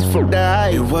stripes. Fuck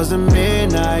that hype. It was a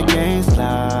midnight game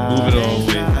slide. Moving on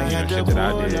with shit that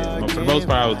I did. But for the most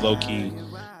part, I was low key.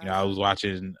 I was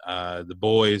watching The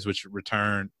Boys, which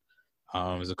returned.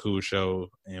 It was a cool show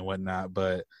and whatnot.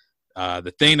 But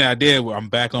the thing that I did, I'm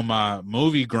back on my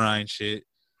movie grind shit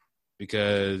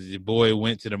because your boy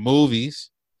went to the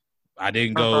movies. I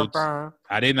did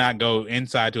not go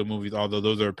inside to a movie, although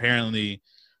those are apparently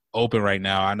open right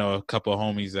now. I know a couple of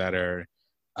homies that are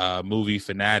movie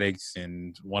fanatics,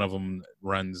 and one of them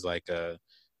runs like a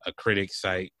critic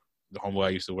site, the homeboy I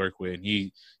used to work with. And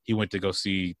he went to go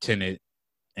see Tenet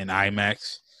in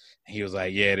IMAX. He was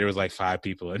like, yeah, there was like 5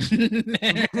 people in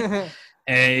there.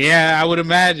 And yeah, I would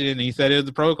imagine. He said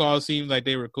the protocol seemed like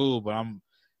they were cool, but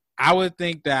I would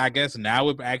think that I guess now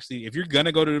would actually, if you're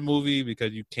gonna go to the movie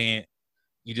because you can't,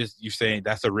 you're saying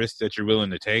that's a risk that you're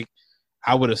willing to take.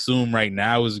 I would assume right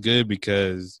now is good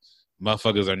because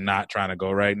motherfuckers are not trying to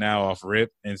go right now off rip,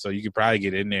 and so you could probably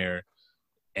get in there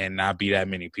and not be that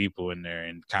many people in there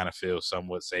and kind of feel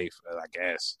somewhat safe, I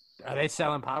guess. Are they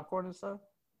selling popcorn and stuff?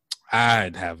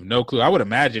 I'd have no clue. I would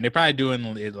imagine they're probably doing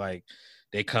it like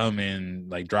they come and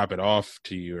like drop it off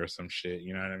to you or some shit.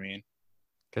 You know what I mean?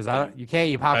 Because you can't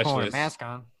eat popcorn with a mask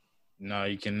on. No,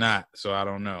 you cannot. So I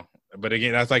don't know. But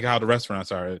again, that's like how the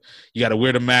restaurants are. You got to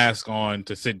wear the mask on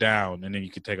to sit down, and then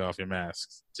you can take off your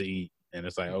masks to eat. And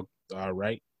it's like, oh, all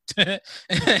right. And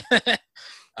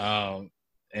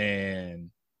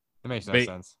it makes no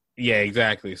sense. Yeah,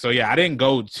 exactly. So yeah, I didn't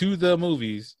go to the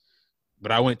movies,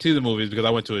 but I went to the movies because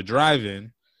I went to a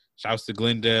drive-in. Shouts to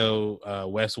Glendale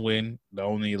West Wind, the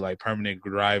only like permanent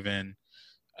drive-in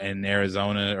in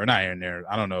Arizona, or not in there.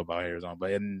 I don't know about Arizona,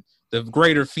 but in the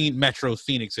greater Metro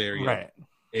Phoenix area. Right.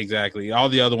 Exactly. All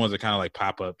the other ones are kind of like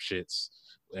pop-up shits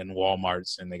in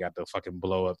Walmarts, and they got the fucking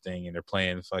blow-up thing, and they're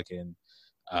playing fucking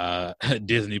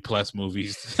Disney Plus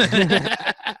movies. But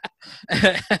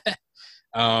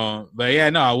yeah,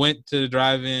 no, I went to the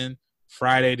drive-in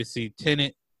Friday to see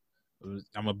Tenet.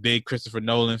 I'm a big Christopher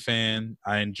Nolan fan.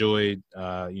 I enjoyed,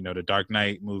 the Dark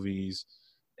Knight movies.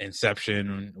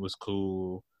 Inception was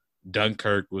cool.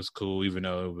 Dunkirk was cool, even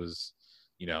though it was,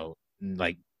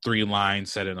 like 3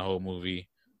 lines set in the whole movie.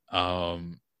 So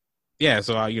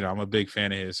I'm a big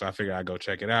fan of his, so I figured I'd go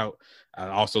check it out. I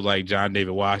also like John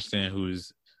David Washington,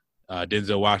 who's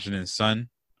Denzel Washington's son.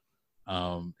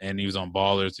 And he was on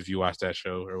Ballers, if you watch that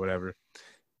show or whatever.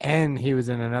 And he was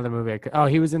in another movie.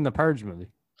 He was in the Purge movie.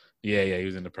 Yeah, he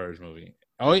was in the Purge movie.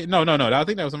 Oh, no. I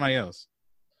think that was somebody else.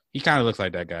 He kind of looks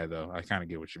like that guy, though. I kind of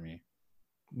get what you mean.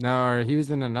 No, he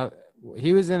was in another.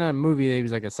 He was in a movie that he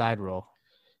was like a side role.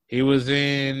 He was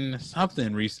in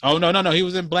something recent. Oh, no. He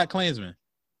was in Black Klansman.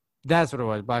 That's what it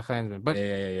was, Black Klansman. But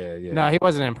yeah. No, he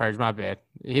wasn't in Purge. My bad.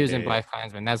 He was in Black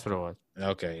Klansman. That's what it was.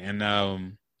 Okay,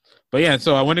 and but yeah,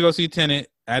 so I went to go see Tenet.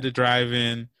 I had to drive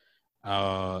in.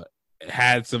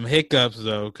 Had some hiccups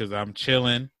though, because I'm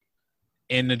chilling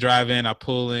in the drive-in. I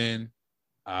pull in.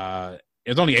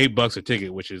 It's only $8 a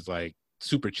ticket, which is like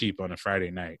super cheap on a Friday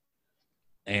night.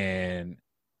 And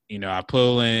I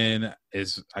pull in.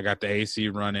 I got the AC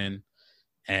running,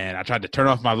 and I tried to turn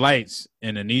off my lights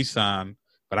in the Nissan,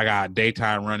 but I got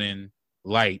daytime running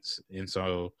lights, and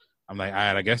so I'm like, all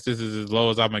right, I guess this is as low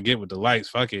as I'm gonna get with the lights.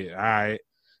 Fuck it, all right.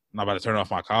 I'm not about to turn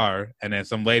off my car. And then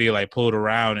some lady like pulled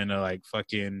around in a like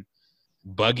fucking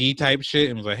buggy type shit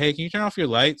and was like, hey, can you turn off your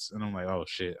lights? And I'm like, oh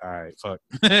shit, all right, fuck.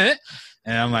 And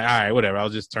I'm like, all right, whatever. I'll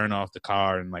just turn off the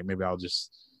car and like maybe I'll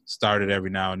just start it every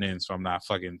now and then so I'm not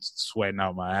fucking sweating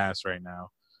out my ass right now.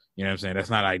 You know what I'm saying? That's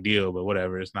not ideal, but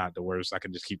whatever. It's not the worst. I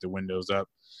can just keep the windows up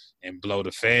and blow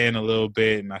the fan a little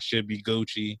bit and I should be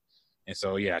Gucci. And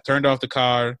so, yeah, I turned off the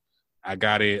car. I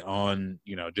got it on,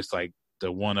 just like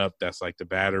the one up that's like the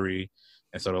battery.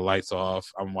 And so the light's off.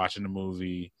 I'm watching the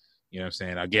movie. You know what I'm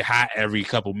saying? I get hot every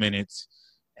couple minutes.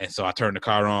 And so I turn the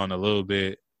car on a little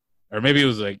bit. Or maybe it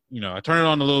was like, I turn it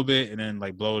on a little bit and then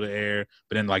like blow the air.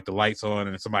 But then like the light's on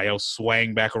and somebody else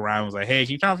swang back around and was like, hey,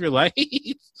 can you turn off your lights?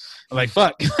 I'm like,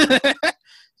 fuck.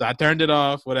 So I turned it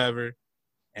off, whatever.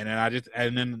 And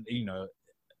then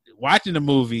watching the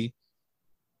movie,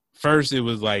 first it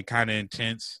was like kind of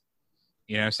intense.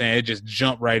 You know what I'm saying? It just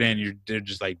jumped right in. They're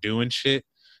just like doing shit.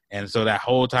 And so that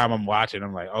whole time I'm watching,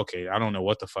 I'm like, okay, I don't know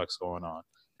what the fuck's going on.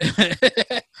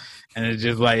 And it was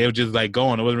just like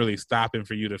going. It wasn't really stopping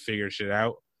for you to figure shit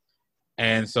out.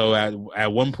 And so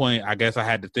at one point, I guess I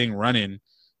had the thing running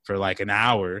for like an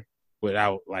hour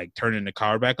without like turning the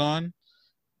car back on.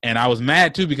 And I was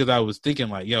mad too because I was thinking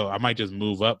like, yo, I might just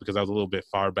move up because I was a little bit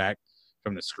far back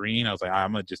from the screen. I was like,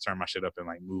 I'm gonna just turn my shit up and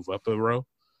like move up a row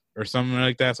or something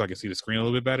like that so I can see the screen a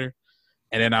little bit better.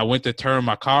 And then I went to turn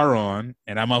my car on,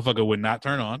 and that motherfucker would not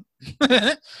turn on.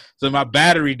 So my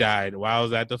battery died while I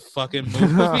was at the fucking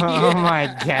movie. Oh,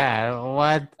 my God.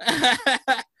 What?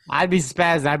 I'd be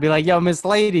spazzing. I'd be like, yo, Miss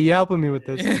Lady, you helping me with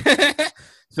this?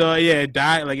 So, yeah, it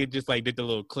died. Like, it just, like, did the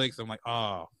little clicks. I'm like,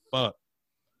 oh, fuck.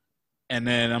 And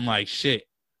then I'm like, shit.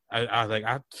 I was like,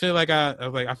 I feel like I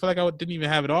didn't even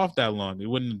have it off that long. It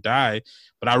wouldn't die.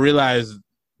 But I realized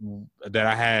that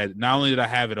I had, not only did I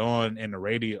have it on in the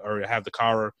radio or have the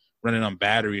car running on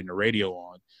battery and the radio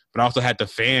on, but I also had the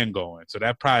fan going. So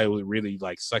that probably would really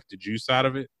like suck the juice out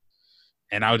of it.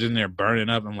 And I was in there burning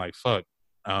up. I'm like, fuck.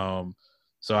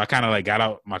 So I kind of like got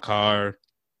out my car,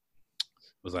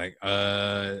 was like,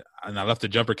 and I left the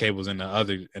jumper cables in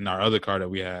our other car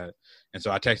that we had. And so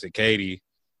I texted Katie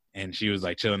and she was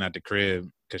like chilling at the crib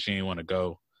because she didn't want to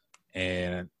go.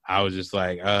 And I was just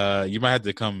like, you might have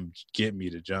to come get me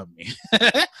to jump me.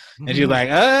 And she was like,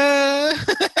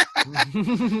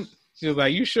 she was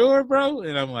like, you sure, bro?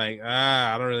 And I'm like,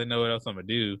 I don't really know what else I'm gonna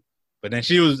do. But then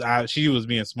she was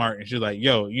being smart and she was like,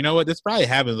 yo, you know what? This probably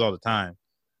happens all the time.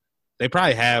 They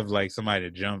probably have like somebody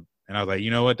to jump. And I was like, you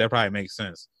know what? That probably makes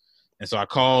sense. And so I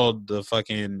called the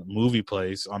fucking movie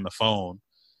place on the phone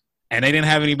and they didn't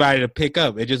have anybody to pick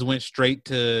up. It just went straight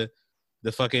to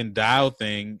the fucking dial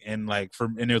thing and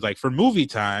it was like for movie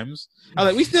times. I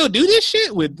was like, we still do this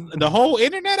shit with the whole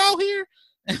internet out here?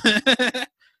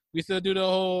 We still do the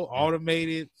whole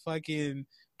automated fucking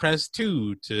press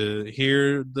 2 to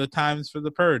hear the times for the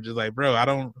purge. It's like, bro,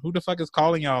 who the fuck is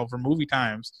calling y'all for movie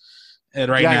times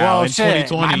right now in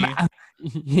 2020?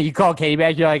 You call Katie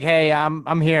back, you're like, hey,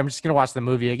 I'm here. I'm just gonna watch the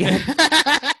movie again.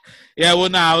 Yeah, well,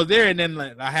 no, I was there and then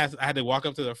like, I had to walk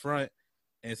up to the front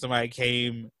and somebody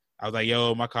came. I was like,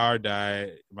 yo, my car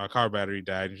died. My car battery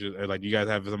died. And she was like, you guys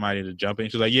have somebody to jump in?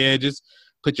 She was like, yeah, just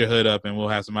put your hood up and we'll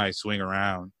have somebody swing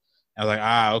around. I was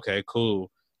like, okay,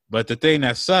 cool. But the thing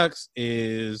that sucks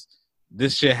is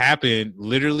this shit happened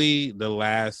literally the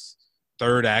last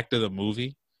third act of the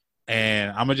movie.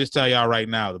 And I'm going to just tell y'all right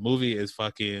now, the movie is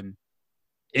fucking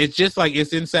it's just like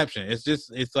it's Inception.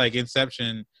 It's like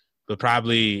Inception, but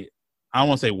probably I don't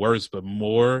want to say worse, but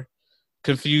more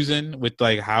confusing with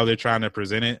like how they're trying to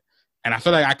present it. And I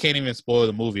feel like I can't even spoil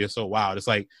the movie. It's so wild. It's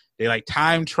like they like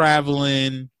time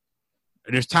traveling.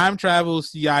 There's time travel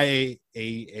CIA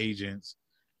agents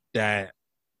that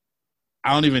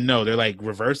I don't even know. They're like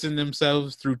reversing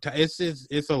themselves through time.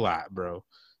 It's a lot, bro.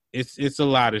 It's a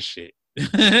lot of shit.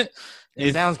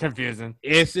 It sounds confusing.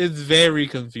 It's very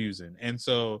confusing, and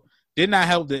so did not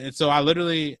help that. And so I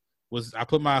literally I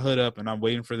put my hood up and I'm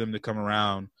waiting for them to come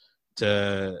around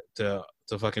to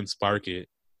fucking spark it,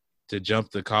 to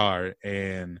jump the car,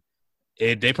 and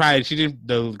the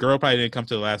girl probably didn't come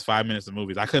to the last 5 minutes of the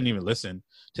movies. I couldn't even listen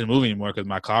to the movie anymore because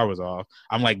my car was off.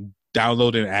 I'm like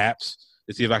downloading apps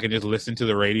to see if I can just listen to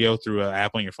the radio through an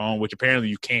app on your phone, which apparently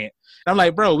you can't. And I'm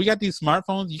like, bro, we got these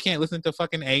smartphones. You can't listen to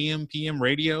fucking AM, PM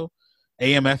radio,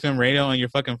 AM, FM radio on your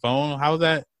fucking phone. How's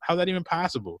that even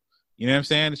possible? You know what I'm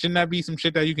saying? Shouldn't that be some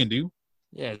shit that you can do?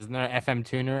 Yeah, isn't there an FM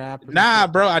tuner app? Nah,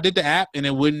 bro, I did the app and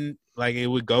it wouldn't, like, it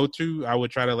would go to, I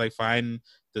would try to like find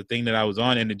the thing that I was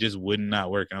on and it just would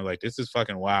not work. And I was like, this is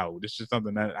fucking wild. This is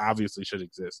something that obviously should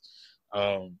exist.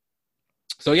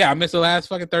 So yeah, I missed the last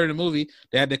fucking third of the movie.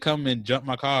 They had to come and jump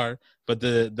my car, but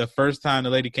the first time the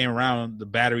lady came around, the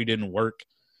battery didn't work,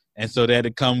 and so they had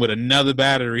to come with another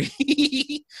battery.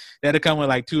 They had to come with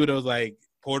like 2 of those like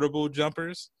portable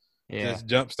jumpers. Yeah, just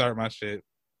jump start my shit.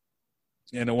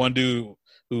 And the one dude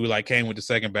who like came with the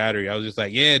second battery, I was just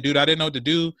like, yeah, dude, I didn't know what to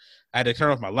do. I had to turn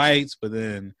off my lights, but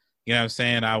then you know what I'm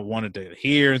saying, I wanted to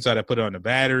hear, and so I had to put it on the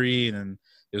battery, and then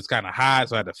it was kind of hot,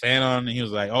 so I had the fan on. And he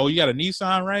was like, oh, you got a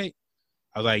Nissan, right?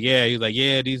 I was like, yeah. He was like,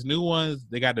 yeah, these new ones,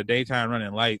 they got the daytime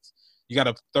running lights. You got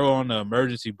to throw on the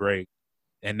emergency brake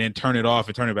and then turn it off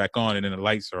and turn it back on, and then the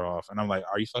lights are off. And I'm like,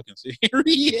 are you fucking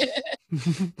serious?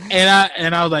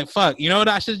 and I was like, fuck, you know what?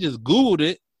 I should have just Googled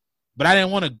it, but I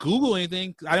didn't want to Google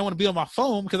anything. I didn't want to be on my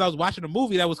phone because I was watching a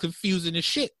movie that was confusing as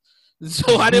shit.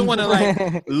 So I didn't want to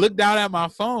like look down at my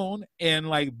phone and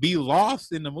like be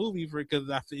lost in the movie because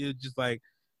I feel just like,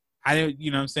 I didn't, you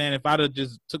know what I'm saying? If I'd have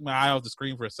just took my eye off the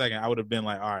screen for a second, I would have been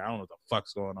like, all right, I don't know what the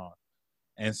fuck's going on.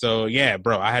 And so, yeah,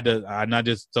 bro, I not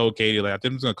just told Katie, like, I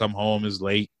think I'm just going to come home. It's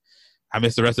late. I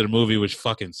missed the rest of the movie, which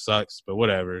fucking sucks, but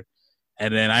whatever.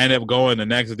 And then I ended up going the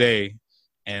next day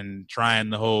and trying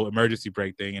the whole emergency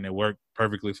brake thing, and it worked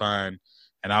perfectly fine.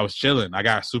 And I was chilling. I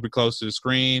got super close to the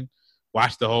screen,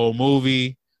 watched the whole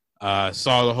movie,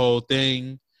 saw the whole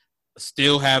thing.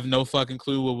 Still have no fucking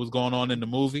clue what was going on in the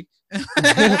movie.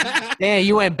 Damn,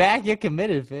 you went back? You're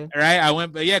committed, man. Right? I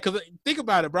went, yeah, because think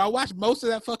about it, bro. I watched most of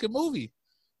that fucking movie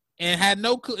and had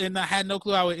no clue, and I had no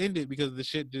clue how it ended because the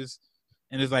shit just,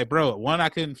 and it's like, bro, one, I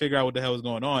couldn't figure out what the hell was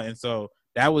going on, and so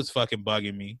that was fucking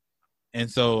bugging me.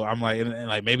 And so I'm like, and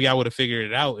like maybe I would have figured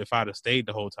it out if I'd have stayed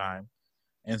the whole time.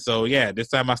 And so yeah, this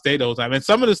time I stayed the whole time, and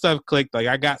some of the stuff clicked. Like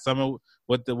I got some of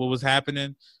what was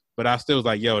happening, but I still was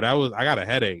like, yo, I got a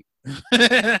headache.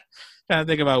 Trying to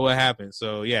think about what happened.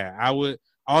 So yeah,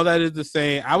 all that is to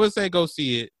say, I would say go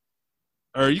see it,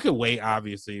 or you could wait.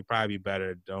 Obviously, probably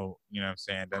better. Don't, you know what I'm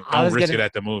saying? Don't risk it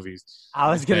at the movies. I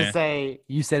was gonna say,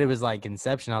 you said it was like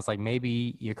Inception. I was like,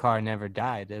 maybe your car never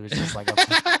died. It was just like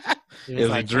it was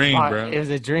like a dream, bro. It was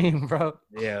a dream, bro.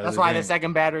 Yeah, that's why the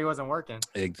second battery wasn't working.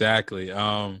 Exactly.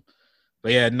 But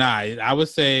yeah, I would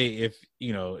say if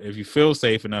you feel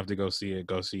safe enough to go see it,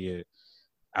 go see it.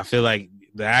 I feel like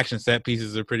the action set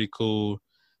pieces are pretty cool.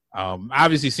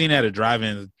 Obviously, seeing it at a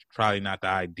drive-in is probably not the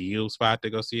ideal spot to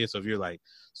go see it. So if you're like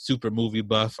super movie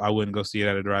buff, I wouldn't go see it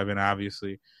at a drive-in,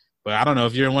 obviously. But I don't know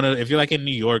if you're like in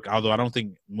New York, although I don't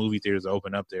think movie theaters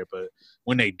open up there, but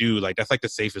when they do, like that's like the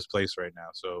safest place right now.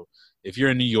 So if you're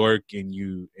in New York and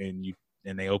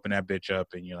they open that bitch up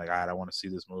and you're like, all right, I want to see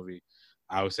this movie,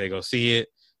 I would say go see it,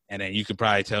 and then you could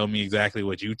probably tell me exactly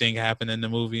what you think happened in the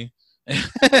movie.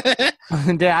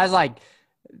 Dude, I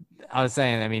was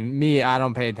saying, I mean, I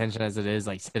don't pay attention as it is,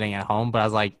 like sitting at home, but I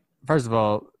was like, first of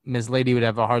all, Miss Lady would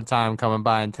have a hard time coming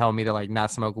by and tell me to like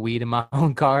not smoke weed in my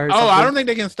own car. I don't think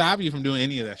they can stop you from doing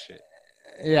any of that shit.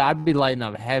 Yeah, I'd be lighting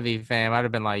up heavy, fam. I'd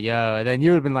have been like, yo, and then you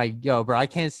would have been like, yo, bro, I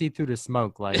can't see through the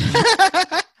smoke. Like,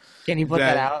 can you put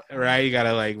that out? Right, you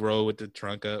gotta like roll with the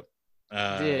trunk up.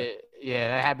 Yeah,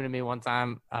 that happened to me one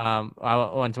time.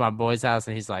 I went to my boy's house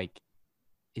and he's like,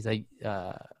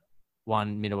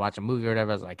 wanted me to watch a movie or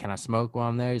whatever. I was like, can I smoke while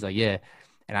I'm there? He's like, yeah.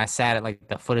 And I sat at like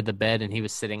the foot of the bed and he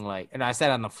was sitting and I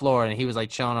sat on the floor and he was like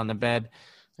chilling on the bed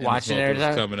and watching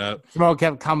it. Smoke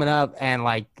kept coming up and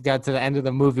like got to the end of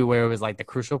the movie where it was like the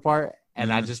crucial part.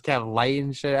 And I just kept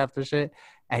lighting shit after shit.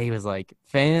 And he was like,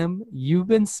 "Fam, you've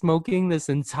been smoking this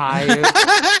entire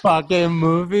fucking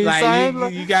movie, son."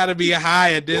 Like you gotta be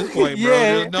high at this point, bro.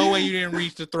 Yeah. There's no way you didn't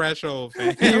reach the threshold,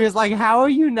 fam. He was like, "How are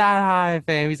you not high,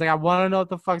 fam?" He's like, "I want to know what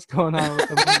the fuck's going on with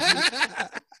the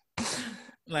movie."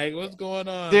 Like, what's going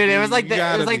on, Dude, it was like You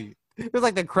gotta it was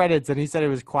like the credits, and he said it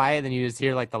was quiet, and then you just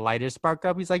hear like the lighter spark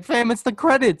up. He's like, "Fam, it's the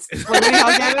credits." Like, what are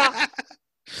y'all getting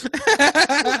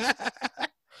at?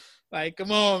 Like,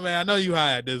 come on, man. I know you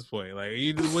high at this point. Like,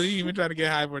 what are you even trying to get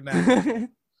high for now?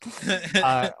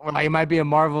 Well, like, it might be a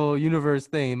Marvel Universe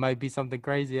thing. It might be something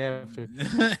crazy after.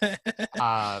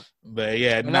 But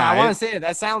yeah, No, I want to see it.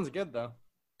 That sounds good though.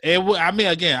 I mean,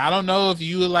 again, I don't know if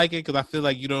you would like it because I feel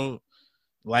like you don't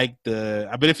like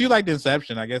but if you like the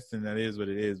Inception, I guess then that is what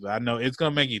it is. But I know it's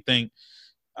gonna make you think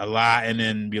a lot and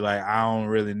then be like, I don't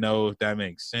really know if that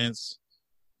makes sense.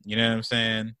 You know what I'm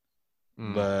saying?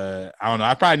 But I don't know.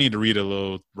 I probably need to read a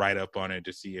little write up on it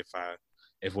to see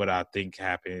if what I think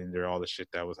happened or all the shit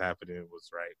that was happening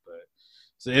was right. But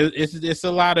so it's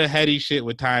a lot of heady shit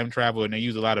with time travel, and they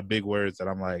use a lot of big words that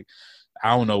I'm like,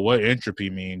 I don't know what entropy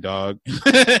mean, dog.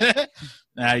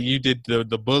 Now you did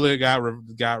the bullet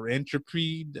got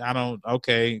entropy.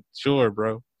 Okay, sure,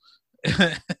 bro.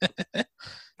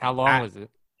 How long was it?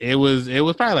 It was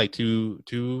probably like 2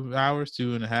 hours,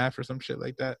 2.5 or some shit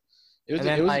like that. It was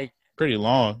like pretty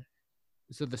long.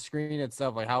 So the screen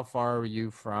itself, like how far were you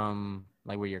from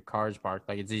like where your car's parked?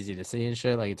 Like it's easy to see and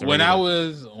shit. Like it's when I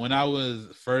was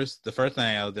the first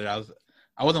thing I was there,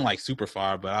 I wasn't like super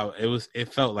far, but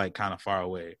it felt like kind of far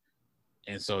away.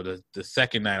 And so the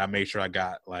second night I made sure I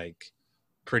got like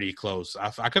pretty close.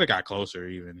 I could have got closer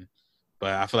even,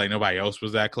 but I feel like nobody else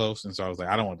was that close, and so I was like,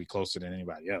 I don't want to be closer than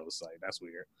anybody else. Like that's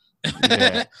weird.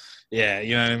 Yeah. Yeah,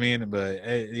 you know what I mean.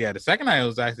 But yeah, the second night it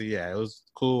was actually it was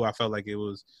cool. I felt like it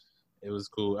was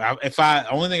cool.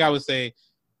 Only thing I would say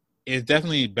is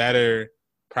definitely better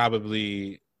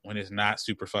probably when it's not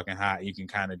super fucking hot. You can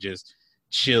kind of just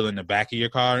chill in the back of your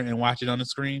car and watch it on the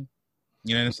screen.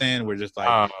 You know what I'm saying? We're just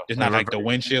like it's not like the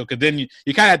windshield, because then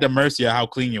you kind of at the mercy of how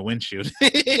clean your windshield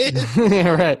is.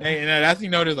 Right. And that's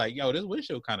there's like, yo, this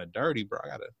windshield kind of dirty, bro.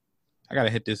 I gotta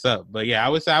hit this up. But yeah, I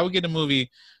would say I would get the movie,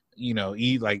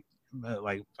 like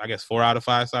I guess 4 out of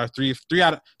 5 stars,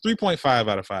 3.5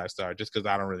 out of 5 stars, just because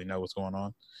I don't really know what's going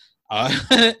on.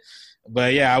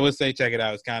 But yeah, I would say check it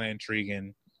out. It's kind of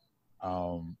intriguing.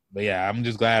 But yeah, I'm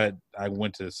just glad I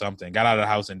went to something, got out of the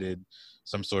house and did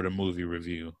some sort of movie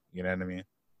review. You know what I mean?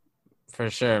 For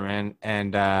sure, man.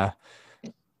 And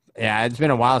yeah, it's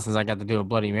been a while since I got to do a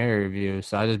Bloody Mary review,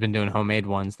 so I've just been doing homemade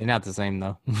ones. They're not the same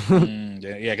though.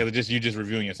 Yeah, because you just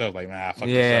reviewing yourself, like, man, fuck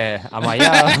this up. I'm like, yo,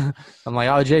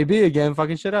 oh, JB again,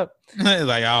 fucking shit up. It's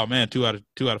like, oh man, 2 out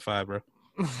of 5, bro.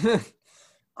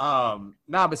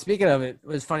 But speaking of it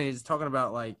was funny. He's talking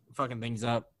about like fucking things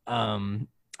up.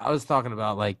 I was talking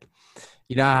about like,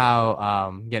 you know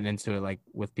how getting into it like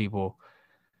with people.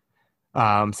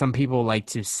 Some people like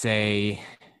to say,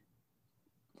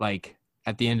 like,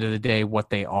 at the end of the day,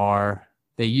 what they are.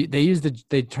 They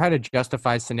try to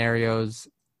justify scenarios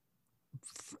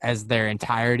as their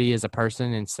entirety as a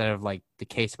person instead of like the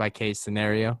case by case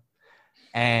scenario,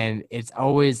 and it's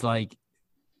always like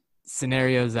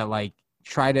scenarios that like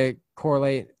try to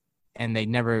correlate and they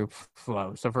never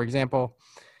flow. So, for example,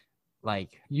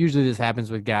 like usually this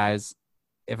happens with guys.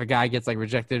 If a guy gets like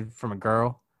rejected from a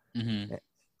girl,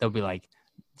 they'll be like,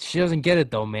 she doesn't get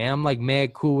it though, man. I'm like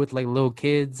mad cool with like little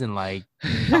kids and like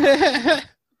the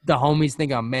homies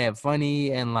think I'm mad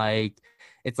funny, and like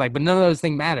it's like, but none of those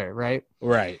things matter, right?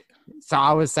 Right. So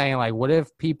I was saying, like, what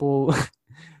if people,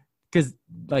 because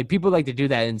like people like to do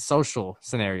that in social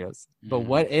scenarios, but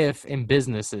what if in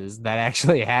businesses that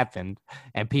actually happened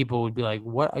and people would be like,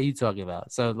 what are you talking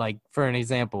about? So like, for an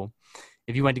example,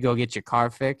 if you went to go get your car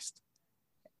fixed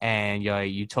and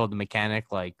you told the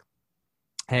mechanic like,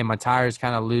 hey, my tire's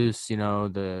kind of loose,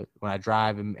 when I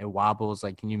drive it wobbles,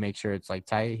 like, can you make sure it's like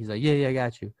tight? He's like, yeah, I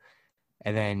got you.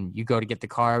 And then you go to get the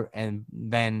car and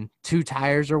then 2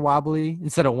 tires are wobbly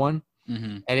instead of 1.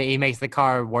 And he makes the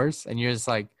car worse. And you're just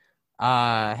like,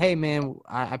 hey man,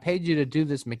 I paid you to do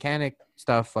this mechanic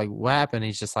stuff. Like, what happened?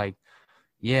 He's just like,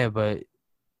 yeah, but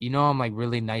I'm like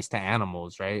really nice to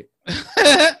animals, right?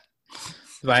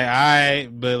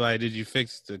 Like, but like, did you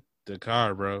fix the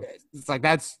car, bro? It's like,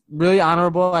 that's really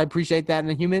honorable. I appreciate that in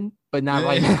a human, but not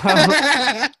like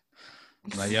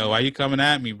like, yo, why you coming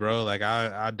at me, bro? Like,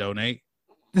 I donate.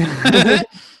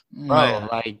 Bro,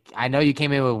 like, I know you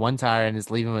came in with 1 tire and it's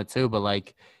leaving with 2, but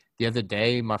like the other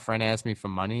day my friend asked me for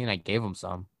money and I gave him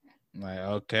some. Like,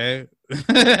 okay.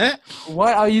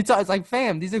 What are you talking? It's like,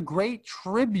 fam, these are great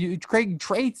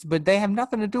traits, but they have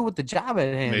nothing to do with the job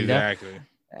at hand. Exactly.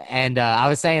 And I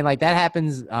was saying like that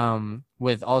happens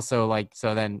with also like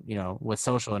so then with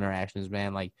social interactions,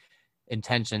 man, like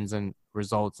intentions and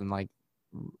results and like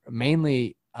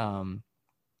mainly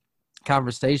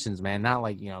conversations, man, not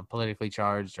like politically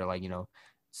charged or like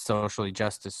socially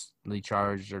justicely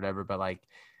charged or whatever, but like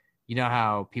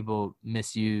how people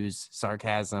misuse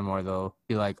sarcasm or they'll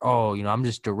be like, oh, I'm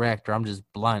just direct or I'm just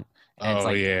blunt. And it's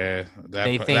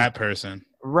like that person.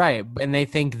 Right. And they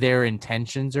think their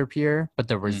intentions are pure, but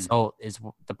the result is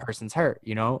the person's hurt,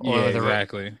 or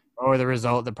exactly. Or the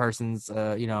result, the person's,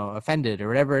 offended or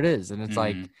whatever it is. And it's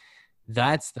like,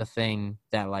 that's the thing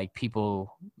that like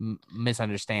people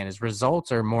misunderstand is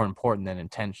results are more important than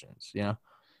intentions,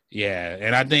 Yeah.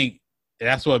 And I think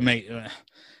that's what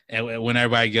and when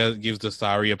everybody gives the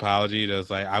sorry apology, that's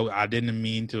like, I didn't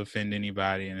mean to offend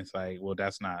anybody. And it's like, well,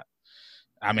 that's not,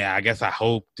 I mean, I guess I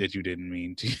hope that you didn't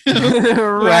mean to.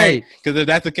 Right. Because if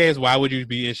that's the case, why would you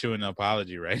be issuing an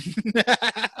apology, right? You know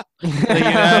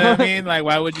what I mean? Like,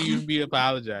 why would you even be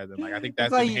apologizing? Like, I think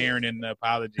that's like, inherent in the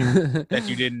apology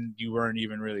that you weren't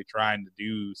even really trying to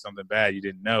do something bad. You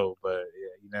didn't know, but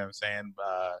yeah, you know what I'm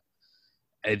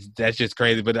saying? That's just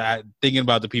crazy. But thinking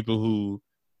about the people who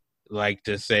like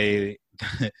to say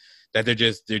that they're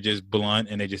just blunt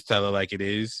and they just tell it like it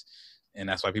is. And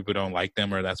that's why people don't like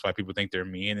them, or that's why people think they're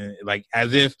mean. And like,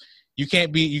 as if you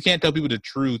can't tell people the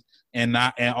truth and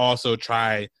also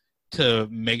try to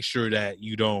make sure that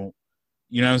you don't,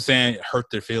 you know what I'm saying, hurt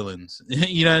their feelings.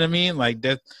 You know what I mean? Like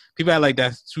that, people are like,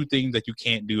 that's two things that you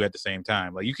can't do at the same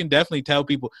time. Like you can definitely tell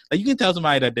people, like you can tell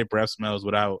somebody that their breath smells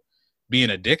without being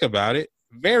a dick about it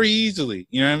very easily.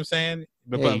 You know what I'm saying?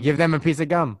 But give them a piece of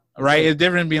gum. Right? It's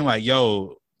different than being like,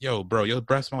 yo, bro, your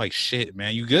breath smell like shit,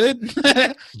 man. You good?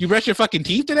 You brush your fucking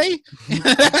teeth today?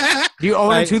 Do you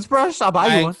own a toothbrush? I'll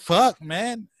buy you one. Fuck,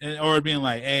 man. Or being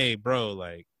like, hey, bro,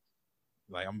 like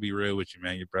I'm gonna be real with you,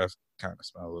 man. Your breath kind of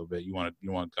smell a little bit. You want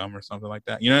gum or something like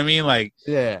that? You know what I mean? Like,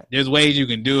 yeah, there's ways you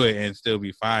can do it and still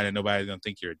be fine, and nobody's gonna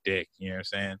think you're a dick. You know what I'm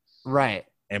saying? Right.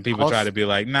 And people try to be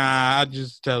like, nah, I'll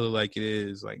just tell it like it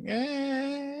is. Like,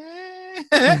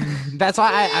 That's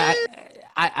why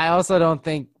I also don't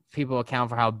think people account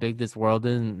for how big this world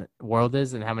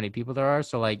is and how many people there are.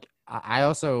 So like I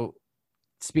also,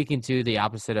 speaking to the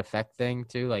opposite effect thing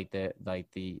too, like the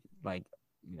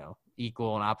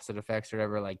equal and opposite effects or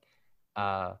whatever, like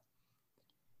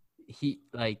he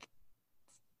like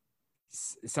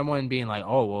someone being like,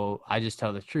 oh well, I just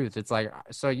tell the truth. It's like,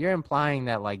 so you're implying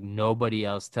that like nobody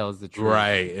else tells the truth.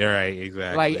 Right,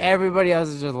 exactly. Like everybody else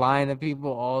is just lying to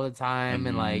people all the time,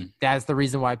 and like that's the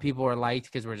reason why people are liked,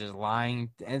 because we're just lying.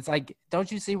 And it's like, don't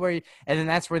you see where? And then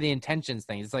that's where the intentions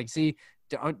thing. It's like, see,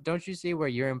 don't you see where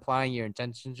you're implying your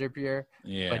intentions are pure?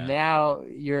 Yeah. But now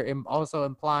you're also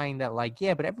implying that like,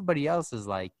 yeah, but everybody else is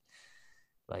like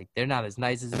they're not as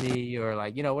nice as me, or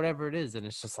like whatever it is, and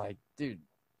it's just like, dude.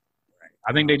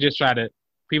 I think they just try to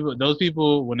those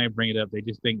people when they bring it up, they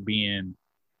just think being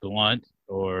blunt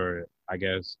or I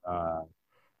guess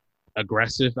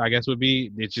aggressive, I guess would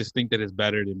be. They just think that it's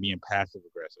better than being passive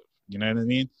aggressive. You know what I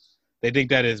mean? They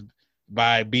think that is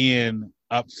by being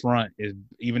upfront is,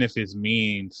 even if it's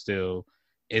mean, still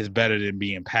is better than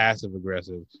being passive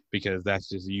aggressive, because that's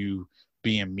just you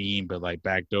being mean but like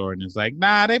backdoor, and it's like,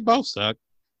 nah, they both suck.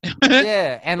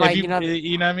 Yeah, and like you know what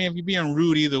I mean, if you're being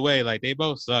rude either way, like they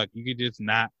both suck. You could just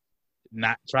not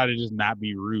try to just not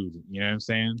be rude. You know what I'm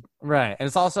saying? Right. And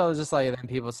it's also just like then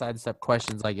people sidestep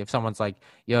questions, like if someone's like,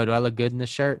 yo, do I look good in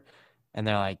this shirt? And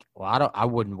they're like, well, I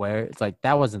wouldn't wear it. It's like,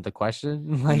 that wasn't the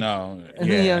question. Like, no, yeah.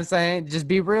 You know what I'm saying? Just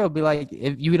be real. Be like,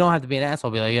 if you don't have to be an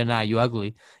asshole, be like, yeah, nah, you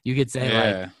ugly. You could say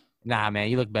like, nah, man,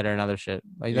 you look better in other shit.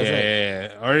 Like, that's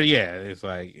it. Or it's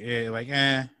like, you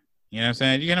know what I'm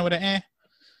saying? You know what an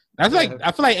That's like,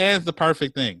 I feel like is the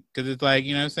perfect thing, because it's like,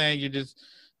 you know what I'm saying? You're just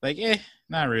like,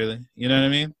 not really. You know what I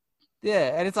mean?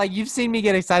 Yeah, and it's like, you've seen me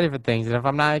get excited for things, and if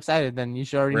I'm not excited, then you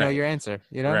should already know your answer,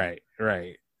 you know?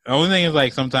 Right. The only thing is,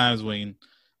 like, sometimes when,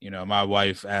 my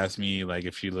wife asks me, like,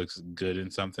 if she looks good in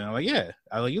something, I'm like, yeah,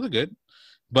 you look good.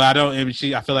 But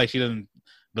I feel like she doesn't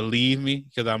believe me,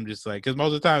 because I'm just like, because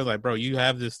most of the time it's like, bro, you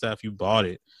have this stuff, you bought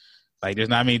it. Like, there's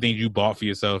not many things you bought for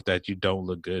yourself that you don't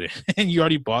look good in. And you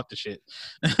already bought the shit.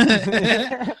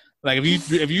 Like,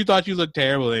 if you thought you looked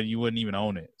terrible, then you wouldn't even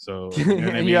own it. So, you know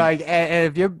what I mean? You're like,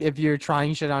 and if you're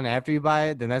trying shit on after you buy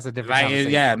it, then that's a different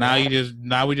conversation. Yeah,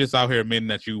 now we just out here admitting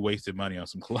that you wasted money on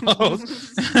some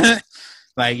clothes.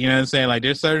 Like, you know what I'm saying? Like,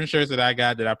 there's certain shirts that I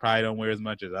got that I probably don't wear as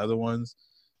much as other ones.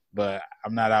 But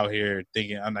I'm not out here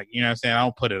thinking, I'm like, you know what I'm saying? I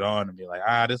don't put it on and be like,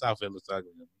 this outfit looks ugly.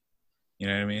 You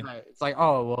know what I mean? Right. It's like,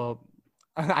 oh, well,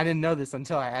 I didn't know this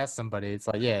until I asked somebody. It's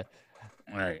like, yeah.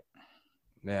 Right.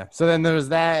 Yeah. So then there was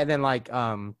that, and then like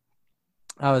I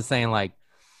was saying like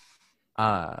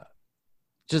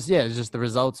just the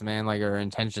results, man, like our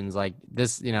intentions, like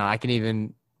this, I can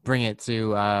even bring it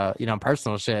to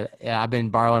personal shit. Yeah, I've been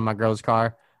borrowing my girl's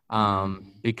car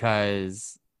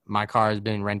because my car has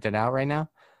been rented out right now,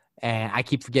 and I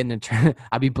keep forgetting to turn.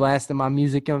 I be blasting my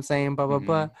music, you know what I'm saying, blah blah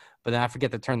blah, but then I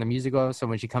forget to turn the music off, so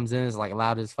when she comes in, it's like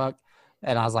loud as fuck,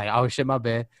 and I was like, oh shit, my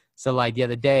bad. So like the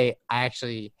other day, I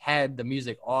actually had the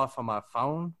music off on my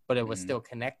phone, but it was still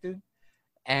connected,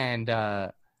 and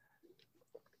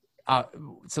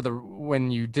so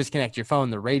when you disconnect your phone,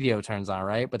 the radio turns on,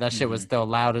 right? But that shit was still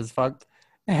loud as fuck.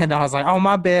 And I was like, oh,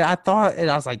 my bad. I thought, and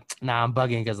I was like, nah, I'm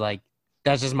bugging because, like,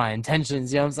 that's just my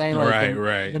intentions. You know what I'm saying? Like,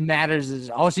 right. The matters is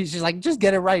all she's like, just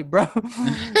get it right, bro.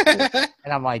 And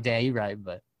I'm like, damn, you're right.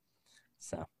 But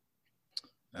so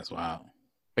that's wild.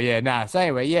 But yeah, nah. So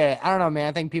anyway, yeah, I don't know, man.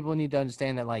 I think people need to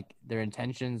understand that, like, their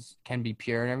intentions can be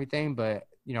pure and everything, but,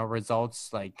 results,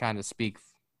 like, kind of speak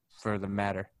for the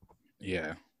matter.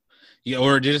 Yeah. Yeah,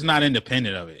 or just not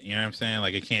independent of it. You know what I'm saying?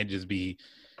 Like, it can't just be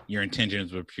your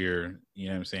intentions were pure. You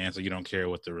know what I'm saying? So you don't care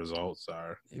what the results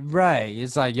are. Right.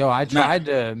 It's like, yo, I tried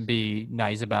to be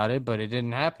nice about it, but it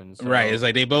didn't happen. So. Right. It's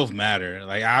like they both matter.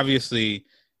 Like, obviously,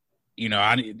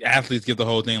 athletes get the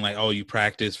whole thing like, oh, you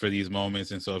practice for these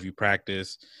moments. And so if you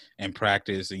practice and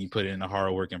you put in the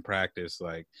hard work and practice,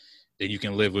 like, then you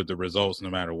can live with the results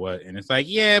no matter what. And it's like,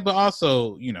 yeah, but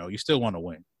also, you still want to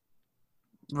win.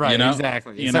 Right,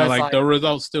 exactly. So like the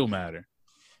results still matter.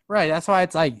 Right, that's why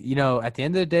it's like, at the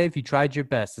end of the day, if you tried your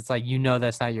best, it's like,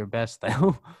 that's not your best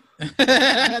though.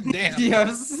 Damn.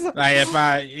 Yes. Like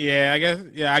I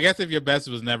guess if your best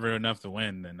was never enough to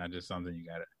win, then that's just something you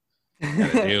gotta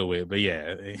deal with. But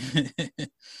yeah.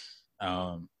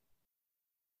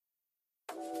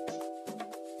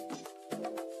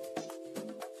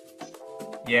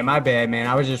 Yeah, my bad, man.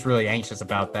 I was just really anxious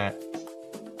about that.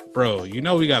 Bro,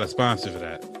 we got a sponsor for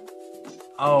that.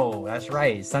 Oh, that's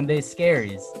right. Sunday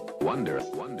Scaries. Wonder.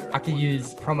 I could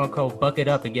use promo code Bucket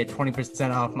Up and get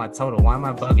 20% off my total. Why am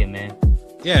I bugging, man?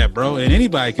 Yeah, bro. And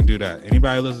anybody can do that.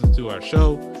 Anybody listens to our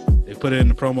show, they put in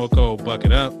the promo code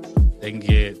Bucket Up. They can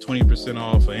get 20%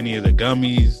 off of any of the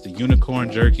gummies, the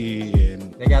unicorn jerky,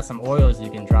 and they got some oils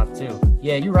you can drop too.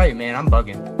 Yeah, you're right, man. I'm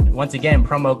bugging. Once again,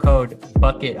 promo code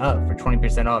Bucket Up for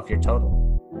 20% off your total.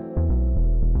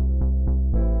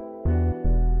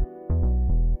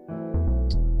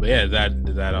 But yeah, is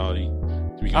that all?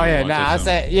 I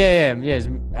said, yeah.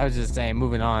 I was just saying,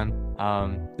 moving on.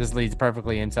 This leads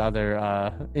perfectly into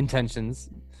other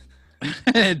intentions.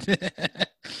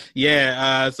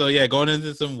 Yeah. So going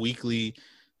into some weekly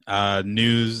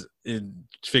news,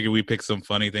 figure we pick some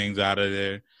funny things out of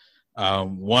there.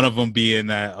 One of them being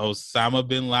that Osama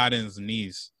bin Laden's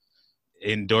niece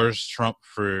endorsed Trump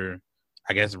for,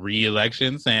 I guess,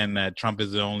 re-election, saying that Trump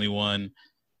is the only one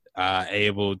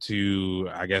able to,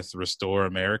 I guess, restore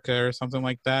America or something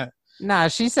like that. Nah,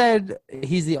 she said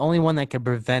he's the only one that could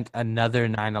prevent another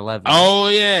 9/11. Oh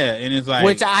yeah, and it's like,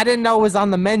 which I didn't know was on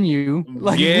the menu.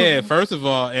 Like, yeah, first of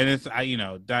all, and it's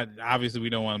that obviously we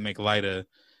don't want to make light of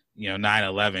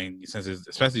 9/11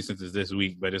 especially since it's this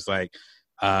week, but it's like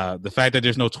the fact that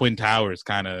there's no Twin Towers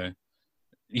kind of,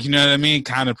 what I mean,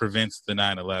 kind of prevents the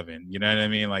 9/11. You know what I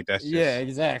mean? Like that's just, yeah,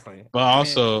 exactly. But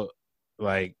also,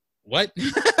 like, what? Yeah.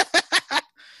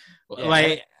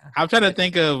 Like, I'm trying to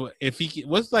think of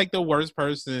what's like the worst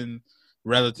person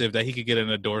relative that he could get an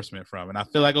endorsement from, and I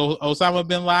feel like Osama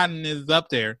bin Laden is up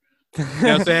there. You know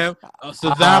what I'm saying?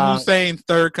 Saddam Hussein's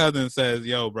third cousin says,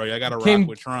 "Yo, bro, I gotta rock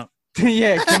with Trump."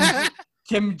 Yeah,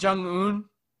 Kim Jong Un.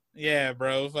 Yeah,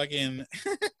 bro, fucking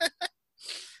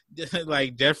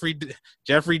like Jeffrey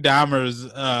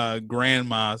Dahmer's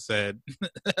grandma said.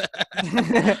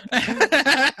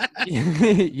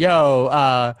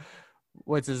 Yo,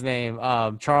 what's his name?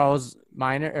 Charles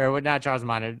Minor, or not Charles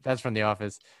Minor? That's from The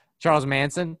Office. Charles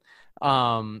Manson.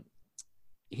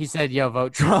 He said, "Yo,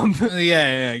 vote Trump."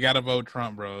 Yeah, you gotta vote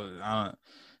Trump, bro.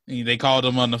 They called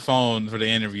him on the phone for the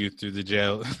interview through the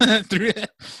jail.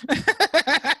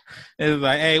 It's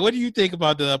like, hey, what do you think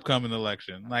about the upcoming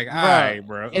election? Like, all right,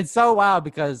 bro. It's so wild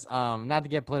because, not to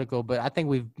get political, but I think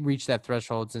we've reached that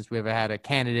threshold since we ever had a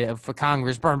candidate for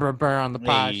Congress, burn on the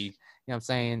pod. You know what I'm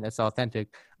saying? That's authentic.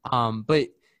 But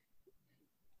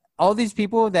all these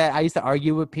people that I used to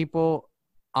argue with people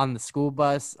on the school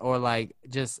bus or like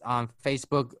just on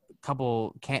Facebook a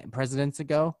couple presidents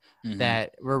ago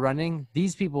that were running,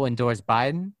 these people endorsed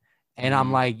Biden. And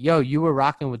I'm like, yo, you were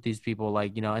rocking with these people,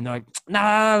 like, and they're like, nah,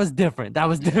 that was different. That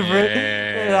was different.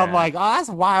 Yeah. And I'm like, oh, that's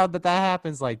wild that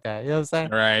happens like that. You know what I'm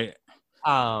saying? Right.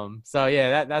 So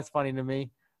yeah, that's funny to me.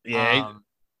 Yeah.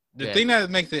 The thing that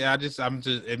makes it,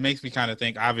 it makes me kind of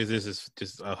think. Obviously, this is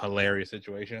just a hilarious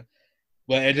situation,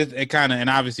 but it kind of, and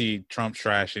obviously Trump's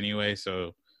trash anyway.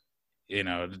 So,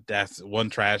 that's one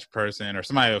trash person or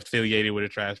somebody affiliated with a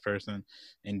trash person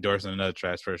endorsing another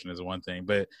trash person is one thing.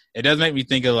 But it does make me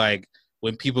think of like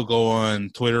when people go on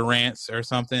Twitter rants or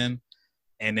something,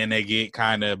 and then they get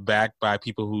kind of backed by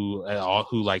people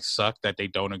who like suck that they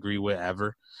don't agree with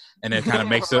ever, and it kind of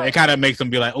makes them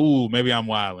be like, "Ooh, maybe I'm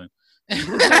wilding."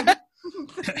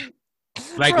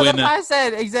 Like bro, when I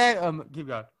said exactly. Keep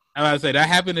going. I was to say that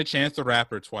happened to Chance the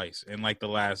Rapper twice in like the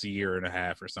last year and a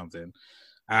half or something.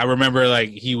 I remember like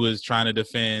he was trying to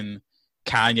defend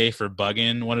Kanye for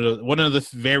bugging. One of the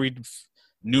very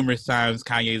numerous times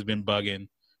Kanye's been bugging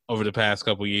over the past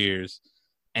couple years,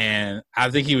 and I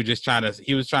think he was trying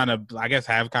to I guess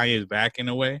have Kanye's back in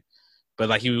a way, but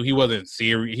like he wasn't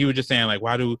serious. He was just saying like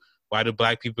why do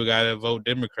black people gotta vote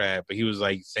Democrat? But he was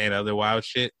like saying other wild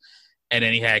shit. And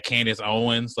then he had Candace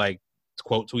Owens like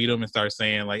quote tweet him and start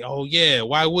saying like, "Oh yeah,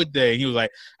 why would they?" And he was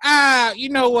like, you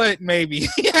know what? Maybe,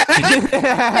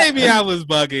 maybe I was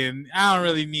bugging. I don't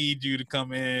really need you to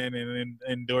come in and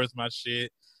endorse my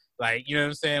shit. Like, you know what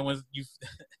I'm saying? When you,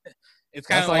 it's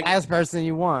kind of like the last person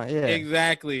you want. Yeah,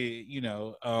 exactly.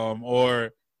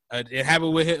 Or it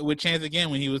happened with Chance again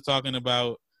when he was talking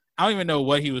about. I don't even know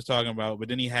what he was talking about, but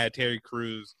then he had Terry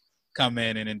Crews come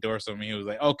in and endorse him, and he was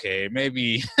like, "Okay,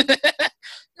 maybe."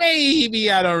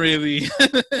 Maybe I don't really.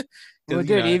 Well,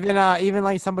 dude, even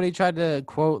like somebody tried to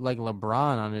quote like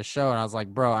LeBron on his show, and I was like,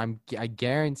 bro, I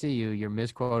guarantee you're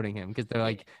misquoting him because they're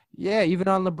like, yeah, even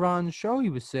on LeBron's show, he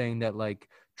was saying that like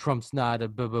Trump's not a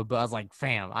blah blah blah. I was like,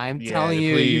 fam, I'm telling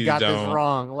you got this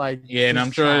wrong. Like, yeah, and I'm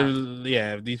sure,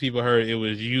 if these people heard it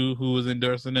was you who was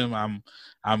endorsing him,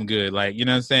 I'm good. Like, you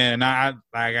know what I'm saying? And I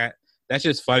that's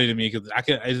just funny to me because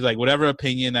it's like whatever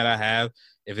opinion that I have,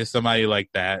 if it's somebody like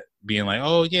that being like,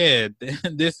 oh yeah,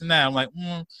 this and that, I'm like,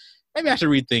 maybe I should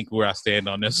rethink where I stand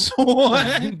on this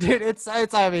one. Dude, it's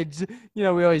I mean, we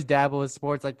always dabble with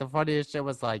sports. Like the funniest shit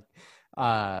was like,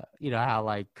 how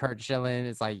like Kurt Schilling,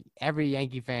 it's like every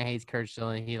Yankee fan hates Kurt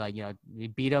Schilling. He like, he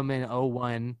beat him in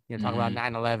 0-1, talk about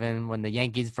 9/11 when the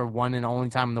Yankees for one and only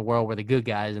time in the world were the good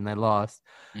guys and they lost.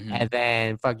 And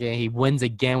then fucking he wins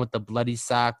again with the bloody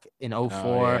sock in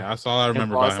 2004. Yeah, that's all I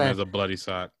remember about him as a bloody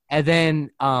sock. And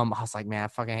then I was like, man, I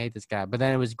fucking hate this guy. But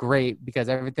then it was great because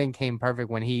everything came perfect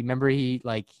when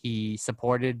he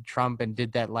supported Trump and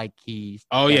did that like he.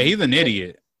 Oh yeah, he's an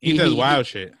idiot. He does wild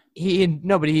shit.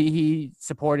 He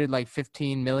supported like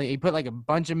 15 million. He put like a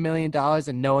bunch of $1 million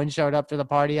and no one showed up to the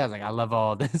party. I was like, I love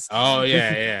all this. Oh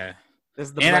yeah. This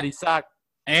is the bloody sock.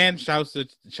 And shouts to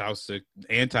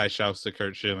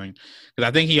Kurt Schilling because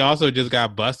I think he also just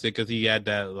got busted because he had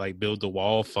that like build the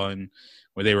wall fund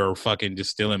where they were fucking just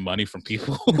stealing money from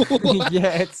people.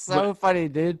 Yeah, it's so funny,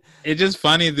 dude. It's just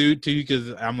funny, dude, too,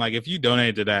 because I'm like, if you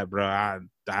donate to that, bro,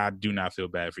 I do not feel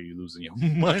bad for you losing your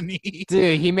money.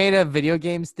 Dude, he made a video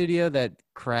game studio that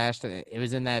crashed. It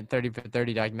was in that 30 for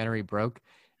 30 documentary Broke.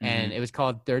 And it was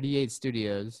called 38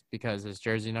 Studios because his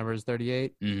jersey number is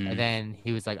 38. And then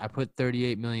he was like, I put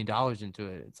 $38 million into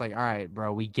it. It's like, all right,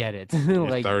 bro, we get it.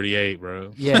 Like 38,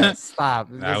 bro. Yeah, stop.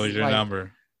 That was your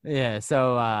number. Yeah,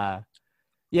 so,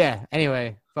 yeah,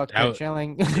 anyway, fuck Kurt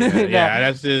Schilling.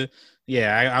 That's the...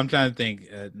 Yeah, I'm trying to think.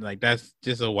 Like, that's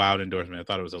just a wild endorsement. I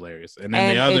thought it was hilarious. And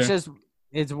then the other...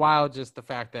 It's wild just the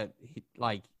fact that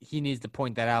he needs to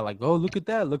point that out. Like, oh, look at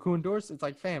that. Look who endorsed it. It's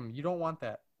like, fam, you don't want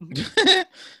that.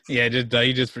 Yeah,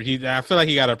 I feel like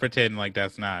he got to pretend like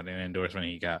that's not an endorsement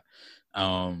he got.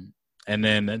 And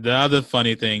then the other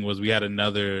funny thing was we had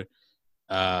another...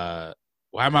 why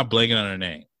am I blanking on her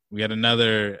name? We had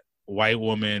another... white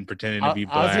woman pretending to be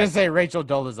black. I was gonna say Rachel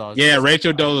Dolezal. Yeah,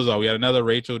 Rachel Dolezal. We had another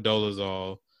Rachel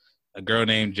Dolezal, a girl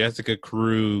named Jessica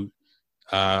Crew.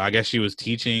 I guess she was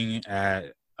teaching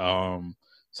at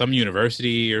some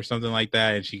university or something like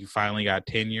that, and she finally got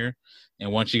tenure.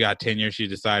 And once she got tenure, she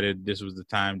decided this was the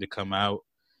time to come out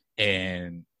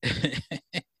and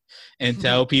and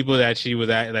tell people that she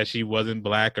wasn't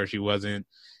black or she wasn't.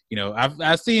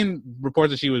 I've seen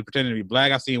reports that she was pretending to be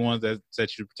black. I've seen ones that said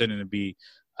she was pretending to be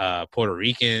Puerto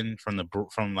Rican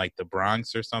from like the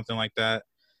Bronx or something like that.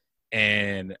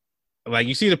 And like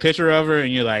you see the picture of her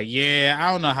and you're like, yeah,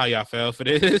 I don't know how y'all fell for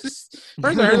this.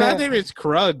 First of all, her last name is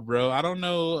Krug, bro. I don't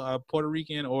know a Puerto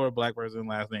Rican or a black person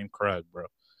last name Krug, bro.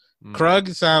 Krug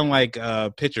sound like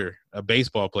a pitcher, a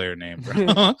baseball player name,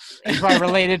 bro. He's probably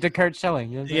related to Kurt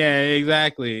Schilling. Yeah,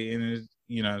 exactly. And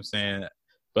you know what I'm saying?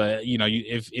 But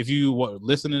if you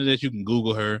listen to this, you can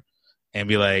Google her and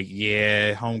be like,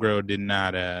 yeah,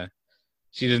 homegirl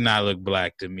she did not look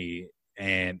black to me.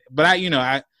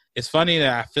 But it's funny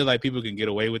that I feel like people can get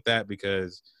away with that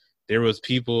because there was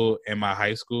people in my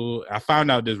high school. I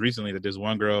found out this recently that there's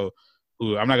one girl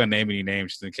who I'm not gonna name any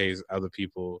names just in case other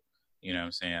people, you know what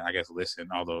I'm saying, I guess listen,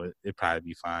 although it'd probably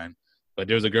be fine. But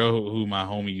there was a girl who my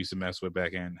homie used to mess with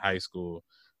back in high school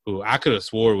who I could have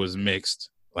swore was mixed,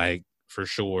 like for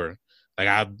sure. Like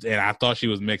I thought she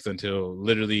was mixed until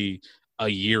literally a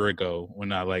year ago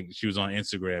when she was on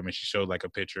Instagram and she showed like a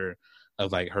picture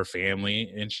of like her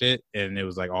family and shit, and it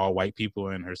was like all white people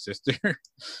and her sister. And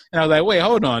I was like, wait,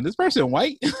 hold on, this person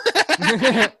white?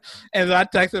 And so I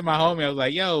texted my homie, I was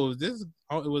like, yo, it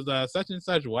was such and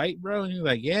such white, bro? And he was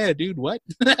like, yeah, dude, what?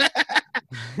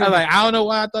 I was like, I don't know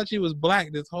why I thought she was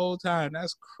black this whole time.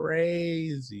 That's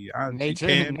crazy.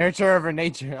 Nurture over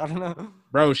nature. I don't know.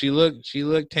 Bro, she looked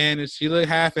tan. She looked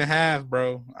half and half,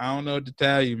 bro. I don't know what to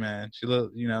tell you, man. She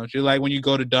like when you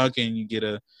go to Dunkin', you get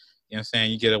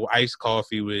you get an iced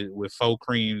coffee with faux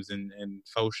creams and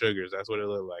faux sugars. That's what it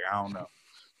looked like. I don't know.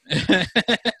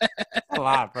 A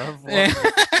lot, bro.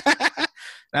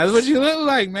 That's what you look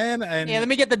like, man. And yeah, let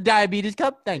me get the diabetes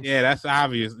cup. Thanks. Yeah, that's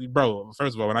obvious, bro.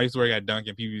 First of all, when I used to work at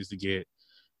Dunkin', people used to get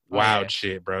wild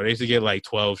shit, bro. They used to get like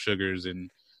 12 sugars and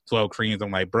 12 creams.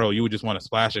 I'm like, bro, you would just want to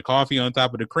splash a coffee on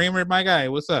top of the creamer, my guy.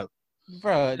 What's up,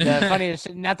 bro? The funniest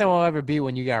shit, nothing will ever be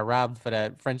when you got robbed for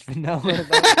that French vanilla.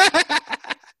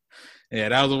 Yeah,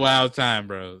 that was a wild time,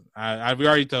 bro. I've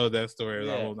already told that story.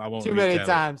 Yeah. I won't too many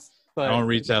times. But I won't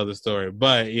retell the story,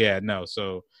 but yeah, no.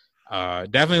 So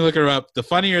definitely look her up. The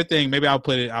funnier thing, maybe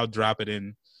I'll drop it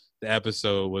in the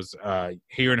episode, was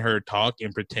hearing her talk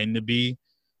and pretend to be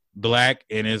black,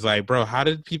 and it's like, bro, how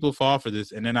did people fall for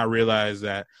this? And then I realized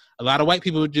that a lot of white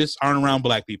people just aren't around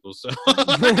black people. So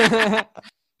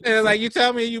and like, you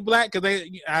tell me you black because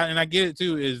and I get it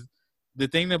too. Is the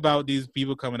thing about these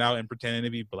people coming out and pretending to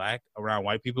be black around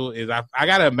white people is I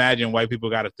gotta imagine white people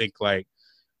gotta think like,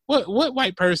 what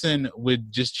white person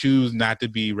would just choose not to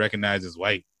be recognized as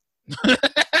white?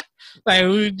 Like, who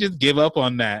would just give up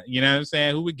on that? You know what I'm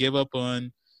saying? Who would give up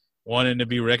on wanting to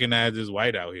be recognized as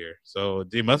white out here? So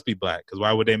they must be black, because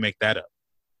why would they make that up?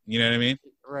 You know what I mean?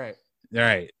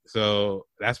 Right. So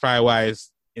that's probably why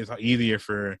it's easier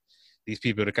for these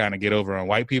people to kind of get over on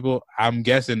white people. I'm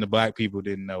guessing the black people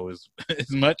didn't know as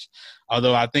much.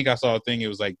 Although I think I saw a thing, it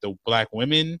was like the black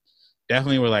women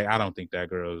definitely were like, I don't think that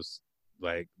girl's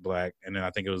like black. And then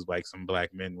I think it was like some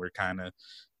black men were kind of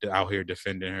out here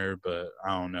defending her, but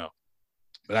I don't know.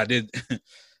 But I did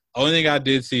only thing I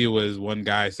did see was one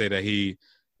guy say that he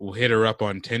will hit her up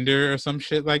on Tinder or some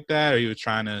shit like that, or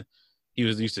he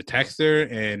was used to text her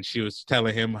and she was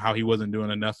telling him how he wasn't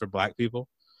doing enough for black people.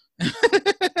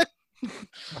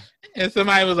 And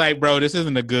somebody was like, bro, this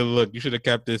isn't a good look, you should have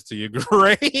kept this to your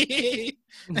grave.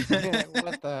 What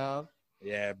the hell?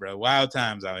 Yeah, bro, wild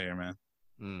times out here,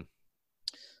 man.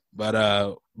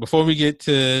 But before we get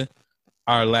to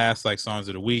our last like songs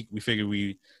of the week, we figured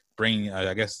we bring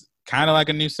I guess kind of like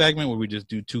a new segment where we just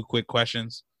do 2 quick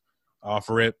questions off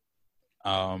rip,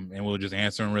 and we'll just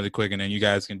answer them really quick, and then you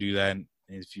guys can do that. And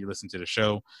if you listen to the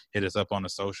show, hit us up on the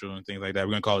social and things like that.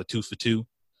 We're gonna call it 2 for 2,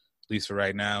 at least for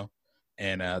right now.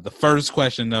 And the first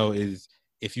question though is,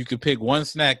 if you could pick one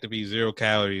snack to be 0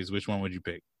 calories, which one would you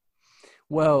pick?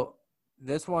 Well,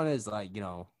 this one is like,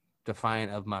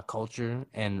 defiant of my culture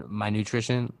and my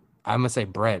nutrition. I'm gonna say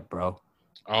bread, bro.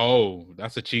 Oh,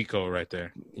 that's a cheat code right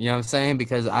there. You know what I'm saying?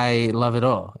 Because I love it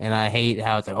all. And I hate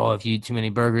how it's like, if you eat too many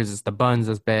burgers, it's the buns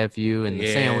that's bad for you, and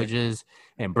the sandwiches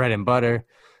and bread and butter.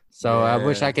 So I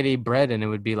wish I could eat bread, and it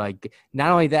would be like,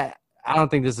 not only that, I don't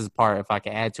think this is part if I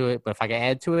can add to it, but if I can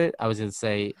add to it, I was going to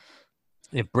say,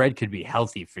 if bread could be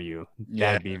healthy for you,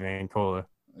 that'd be even cooler.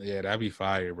 Yeah, that'd be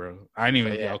fire, bro. I didn't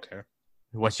even, okay.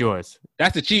 What's yours?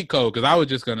 That's a cheat code, because I was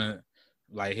just going to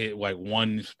like hit like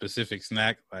one specific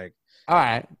snack. Like, all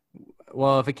right.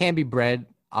 Well, if it can't be bread,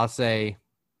 I'll say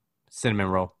cinnamon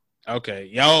roll. Okay.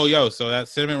 Yo. So that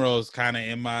cinnamon roll is kind of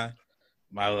in my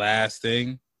last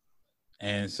thing.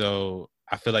 And so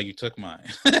I feel like you took mine.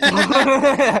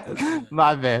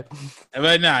 My bad.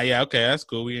 But nah, yeah, okay, that's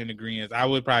cool. We in agreement. I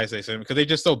would probably say cinnamon because they're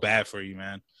just so bad for you,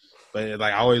 man. But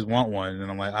like, I always want one, and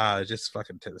I'm like, it's just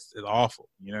fucking it's awful.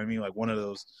 You know what I mean? Like one of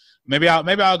those. Maybe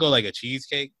I'll go like a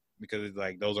cheesecake, because it's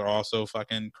like those are also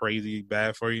fucking crazy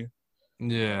bad for you.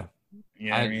 Yeah.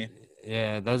 You know what I mean?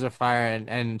 Yeah, those are fire.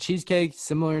 And cheesecake,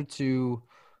 similar to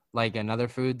like another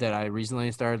food that I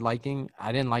recently started liking.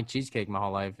 I didn't like cheesecake my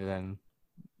whole life, and then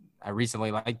I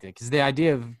recently liked it because the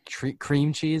idea of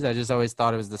cream cheese, I just always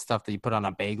thought it was the stuff that you put on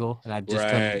a bagel, and I just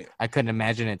couldn't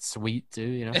imagine it sweet too.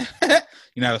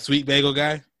 You're not a sweet bagel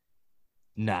guy?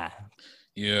 Nah.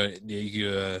 You're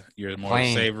more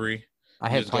savory. I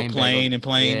had plain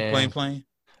plain.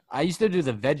 I used to do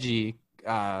the veggie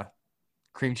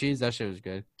cream cheese. That shit was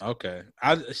good. Okay.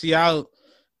 I'll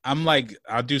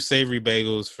do savory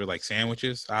bagels for like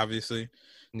sandwiches, obviously.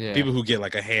 Yeah. People who get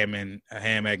like a ham,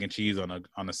 egg, and cheese on a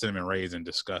cinnamon raisin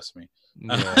disgust me.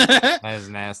 Yeah, that is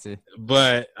nasty.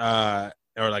 But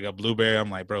or like a blueberry, I'm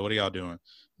like, bro, what are y'all doing?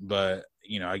 But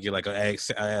I get like a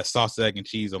sausage, egg, and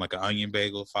cheese on like an onion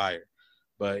bagel, fire.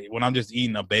 But when I'm just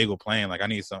eating a bagel plain, like I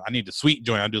need the sweet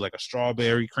joint. I do like a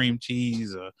strawberry cream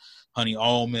cheese, a honey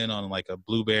almond on like a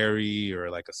blueberry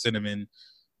or like a cinnamon,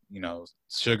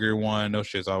 sugar one. Those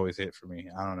shits always hit for me.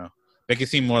 I don't know. Make it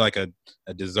seem more like a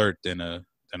dessert than a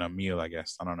meal, I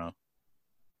guess. I don't know.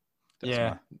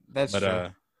 That's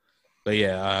true. But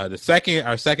yeah,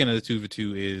 our second of the 2 for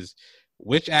 2 is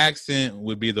which accent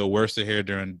would be the worst to hear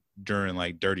during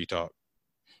like dirty talk?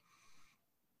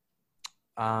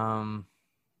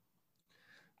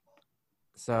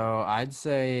 So I'd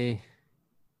say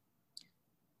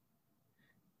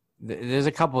there's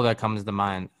a couple that comes to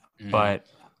mind, but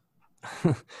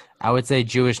I would say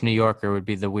Jewish New Yorker would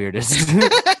be the weirdest.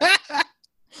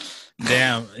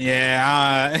 Damn,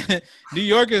 yeah. New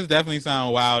Yorkers definitely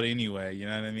sound wild anyway. You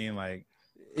know what I mean? Like,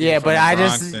 yeah, but I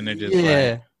just, and they're just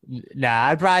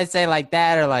I'd probably say like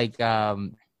that or like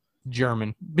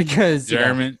German because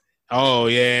German. Oh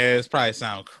yeah, it's probably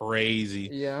sound crazy.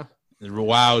 Yeah,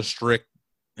 wild, strict,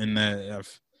 and I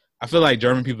feel like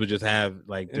German people just have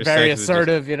like very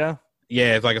assertive.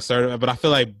 Yeah, it's like assertive, but I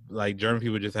feel like German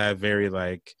people just have very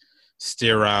like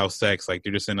sterile sex. Like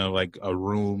they're just in a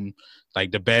room. Like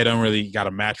the bed don't really got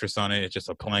a mattress on it. It's just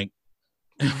a plank.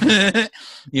 You know what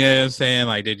I'm saying?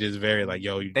 Like they just very like,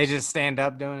 yo. They just stand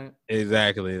up doing it.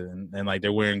 Exactly. And like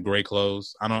they're wearing gray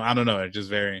clothes. I don't know. It's just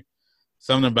very,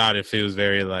 something about it feels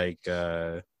very like,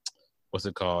 what's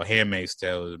it called? Handmaid's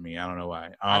Tale to me. I don't know why.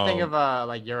 I think of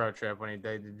like Eurotrip when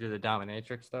they do the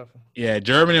dominatrix stuff. Yeah,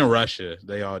 Germany and Russia,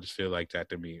 they all just feel like that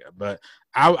to me. But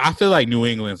I feel like New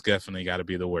England's definitely got to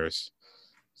be the worst.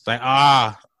 It's like,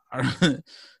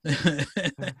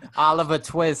 Oliver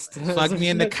Twist. Fuck me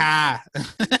in the car.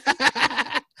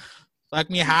 Fuck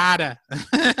me harder.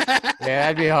 Yeah,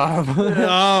 that'd be horrible.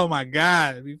 Oh my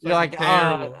God. You're like,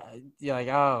 terrible.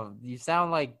 You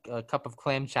sound like a cup of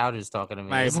clam chowder's talking to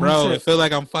me. Like, bro, it feel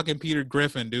like I'm fucking Peter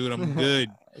Griffin, dude. I'm good.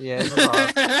 Yeah,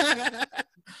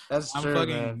 that's true. I'm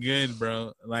fucking good,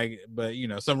 bro. Like, but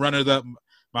some runners up,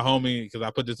 my homie, because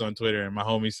I put this on Twitter, and my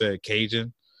homie said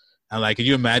Cajun. And like, could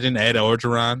you imagine Ed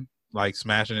Orgeron like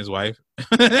smashing his wife?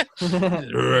 They're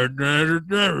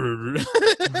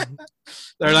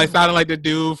like sounding like the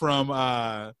dude from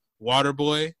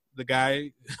Waterboy, the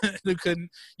guy who couldn't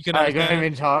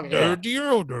even talk.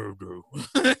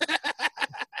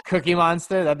 Cookie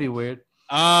Monster, that'd be weird.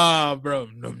 Bro,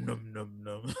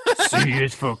 num. C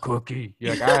is for cookie.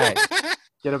 You're like, all right,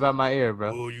 get about my ear,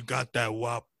 bro. Oh, you got that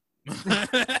wop.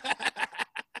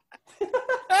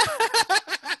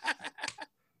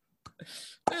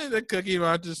 The Cookie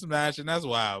Monster smashing. That's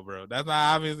wild, bro. That's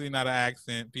obviously not an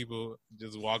accent people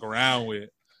just walk around with.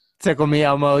 Tickle me,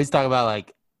 Elmo. He's talking about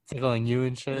like tickling you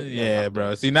and shit. Yeah,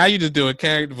 bro. See, now you're just doing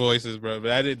character voices, bro.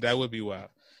 But that would be wild.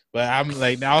 But I'm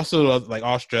like, also like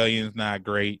Australians not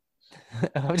great.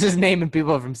 I'm just naming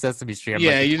people from Sesame Street. I'm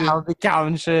you just the cow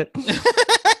and shit.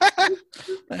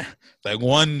 Like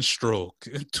 1 stroke,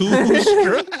 2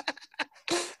 stroke.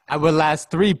 I would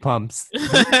last 3 pumps.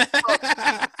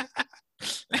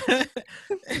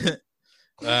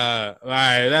 All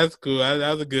right, that's cool.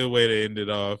 That was a good way to end it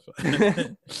off.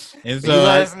 And so, you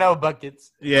let us know,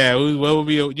 Buckets. Yeah, what would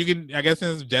be? You can, I guess,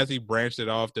 since Jesse branched it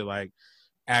off to like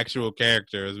actual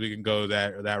characters, we can go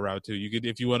that route too. You could,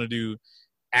 if you want to do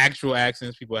actual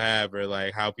accents people have or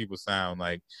like how people sound.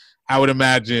 Like, I would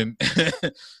imagine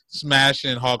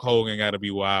smashing Hulk Hogan got to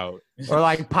be wild. Or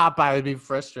like Popeye would be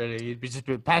frustrated. He'd be just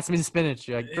pass me the spinach.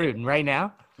 You're like, dude, right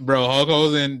now? Bro, Hulk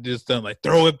Hogan just done like,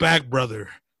 throw it back, brother.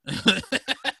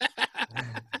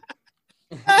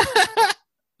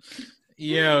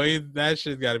 That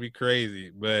shit's got to be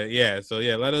crazy. But yeah, so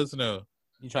yeah, let us know.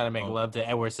 You trying to make love to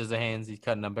Edward Scissorhands? He's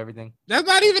cutting up everything. That's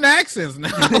not even accents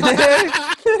now.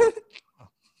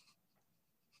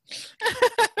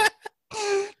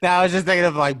 Now I was just thinking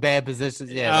of like bad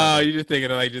positions. Yeah. Oh, you're just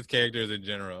thinking of like just characters in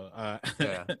general.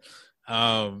 Yeah.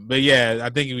 But yeah,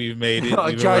 I think we've made it.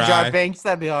 Oh, Jar Jar Binks,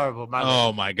 that'd be horrible.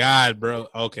 My God, bro.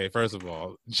 Okay, first of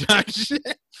all,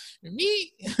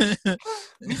 me.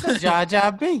 Jar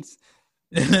Jar Binks.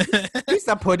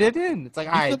 Misa put it in. It's like,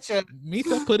 all right,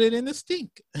 Misa put it in the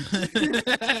stink. All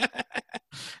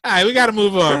right, we gotta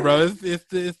move on, bro.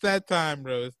 It's that time,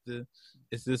 bro.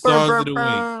 It's the songs of the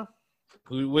week.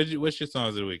 What's your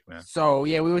songs of the week, man? So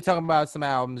yeah, we were talking about some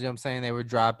albums. You know what I'm saying? They were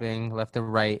dropping left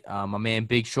and right. My man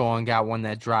Big Sean got one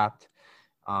that dropped,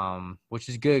 which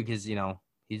is good because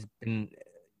he's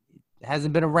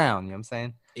hasn't been around. You know what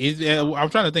I'm saying? I'm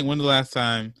trying to think when the last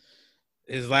time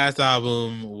his last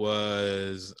album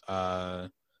was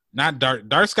not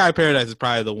Dark Sky Paradise is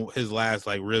probably his last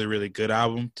like really really good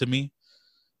album to me.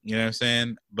 You know what I'm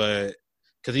saying? But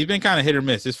because he's been kind of hit or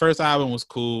miss. His first album was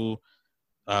cool.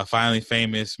 Finally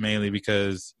Famous, mainly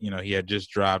because he had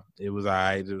just dropped. It was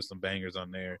alright. There was some bangers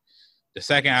on there. The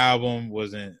second album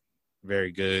wasn't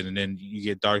very good, and then you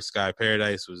get Dark Sky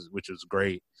Paradise, which was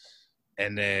great.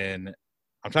 And then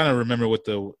I'm trying to remember what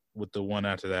the one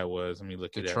after that was. Let me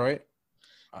look at Detroit.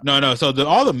 No. So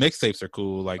all the mixtapes are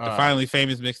cool. Like the Finally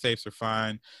Famous mixtapes are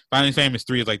fine. Finally Famous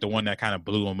 3 is like the one that kind of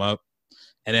blew him up.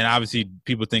 And then obviously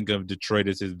people think of Detroit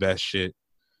as his best shit,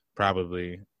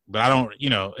 probably. But I don't,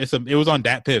 it was on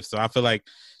Dat Piff, so I feel like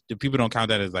the people don't count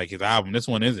that as like his album. This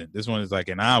one isn't. This one is like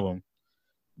an album.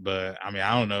 But I mean,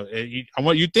 I don't know.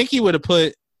 You think he would have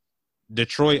put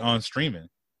Detroit on streaming,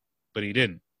 but he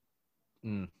didn't.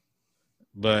 Mm.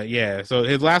 But yeah, so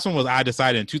his last one was I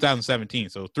Decided in 2017.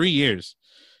 So 3 years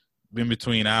in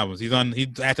between albums. He's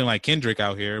acting like Kendrick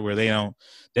out here, where they don't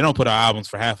put out albums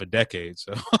for half a decade.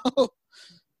 So,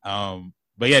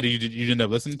 but yeah, did you end up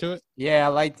listening to it? Yeah, I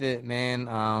liked it,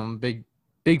 man.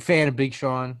 Big fan of Big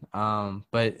Sean.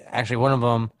 But actually, one of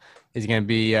them is gonna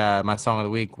be my song of the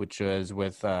week, which was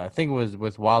with I think it was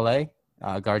with Wale,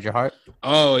 Guard Your Heart.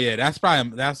 Oh yeah,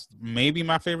 that's maybe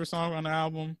my favorite song on the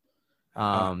album.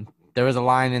 There was a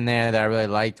line in there that I really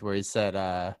liked where he said,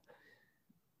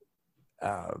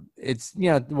 "It's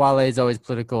Wale is always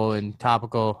political and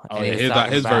topical." Oh, and yeah,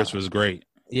 his verse was great.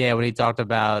 Yeah, when he talked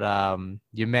about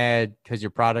you're mad because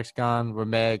your product's gone. We're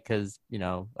mad because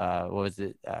what was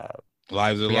it?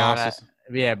 Lives are lost.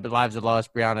 Yeah, but lives are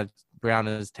lost.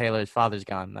 Brianna's Taylor's father's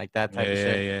gone. Like that type of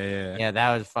shit. Yeah. Yeah,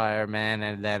 that was fire, man.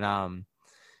 And then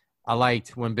I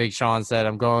liked when Big Sean said,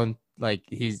 "I'm going." Like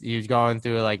he was going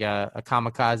through like a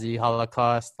kamikaze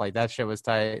holocaust. Like that shit was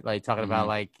tight. Like talking about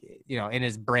like in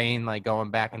his brain, like going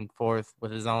back and forth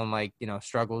with his own like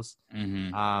struggles.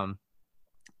 Mm-hmm.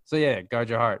 So yeah, Guard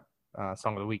Your Heart,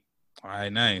 song of the week. All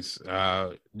right, nice.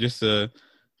 Just to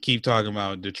keep talking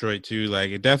about Detroit too,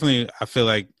 like it definitely, I feel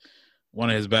like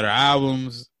one of his better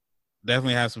albums.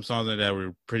 Definitely has some songs that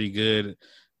were pretty good.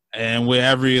 And with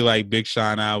every like Big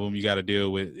Sean album, you got to deal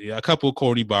with a couple of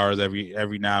corny bars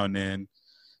every now and then,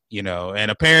 And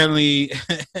apparently,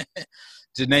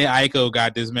 Jhené Aiko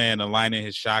got this man aligning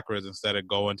his chakras instead of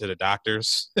going to the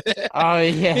doctors. Oh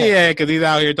yeah, yeah, because he's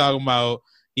out here talking about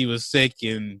he was sick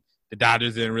and the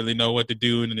doctors didn't really know what to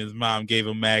do, and his mom gave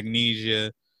him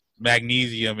magnesium, and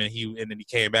then he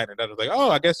came back and the doctor was like,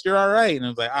 "Oh, I guess you're all right," and I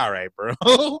was like, "All right, bro,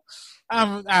 I'm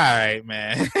all right,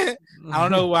 man." I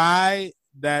don't know why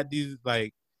that these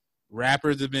like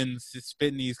rappers have been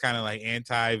spitting these kind of like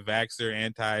anti-vaxxer,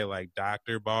 anti-like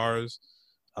doctor bars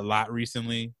a lot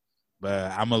recently, but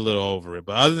I'm a little over it.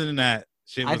 But other than that,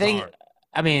 shit was hard.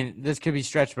 I mean, this could be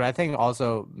stretched, but I think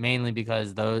also mainly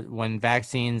because when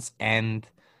vaccines and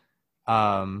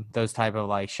those type of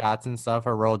like shots and stuff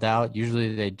are rolled out,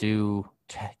 usually they do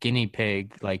guinea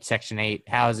pig like Section 8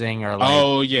 housing or like.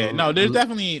 Oh yeah, no, there's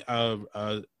definitely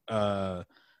a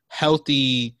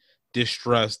healthy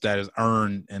distrust that is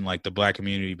earned in like the Black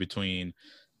community between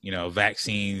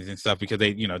vaccines and stuff, because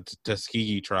they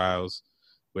Tuskegee trials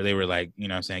where they were like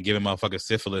giving motherfuckers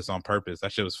syphilis on purpose.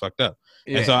 That shit was fucked up.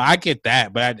 Yeah. And so I get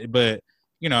that, but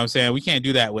we can't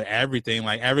do that with everything.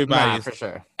 Like everybody's for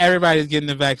sure. Everybody's getting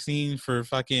the vaccine for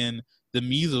fucking the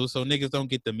measles, so niggas don't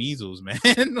get the measles, man.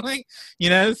 Like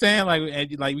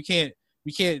like we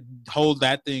can't hold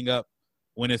that thing up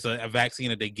when it's a vaccine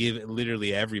that they give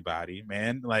literally everybody,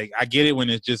 man. Like, I get it when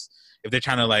it's just, if they're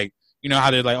trying to, like,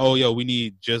 how they're like, oh, yo, we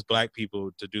need just Black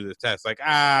people to do this test. Like,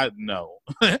 no.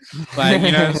 Like,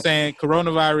 you know what I'm saying?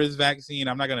 Coronavirus vaccine,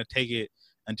 I'm not going to take it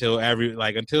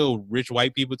until rich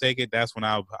white people take it. That's when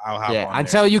I'll hop on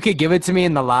until there. You could give it to me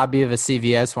in the lobby of a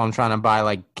CVS while I'm trying to buy,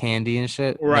 like, candy and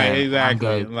shit. Right,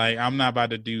 exactly. Like, I'm not about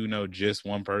to do, just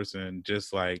one person,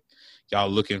 just, like, y'all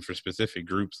looking for specific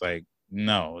groups, like,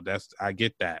 no, I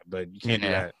get that, but you can't do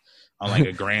that on like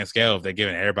a grand scale if they're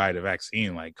giving everybody the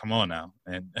vaccine. Like, come on now.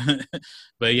 And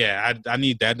but yeah, I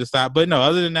need that to stop. But no,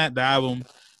 other than that, the album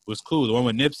was cool. The one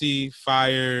with Nipsey,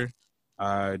 fire.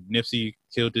 Nipsey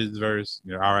killed his verse.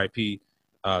 R.I.P.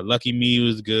 Lucky Me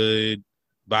was good.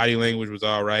 Body Language was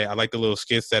all right. I like the little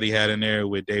skits that he had in there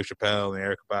with Dave Chappelle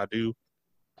and Erykah Badu.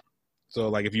 So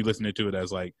like, if you listen to it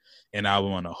as like an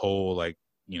album on a whole, like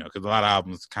because a lot of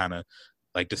albums kind of.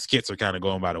 Like the skits are kind of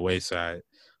going by the wayside.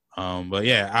 But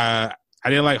yeah, I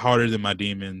didn't like Harder Than My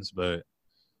Demons, but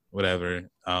whatever.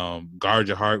 Guard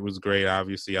Your Heart was great.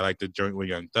 Obviously, I like the joint with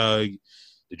Young Thug.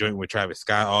 The joint with Travis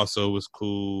Scott also was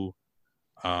cool.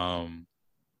 And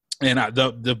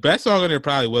the best song on there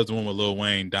probably was the one with Lil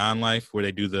Wayne, Don Life, where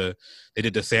they did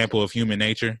the sample of Human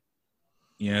Nature.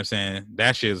 You know what I'm saying?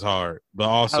 That shit is hard. But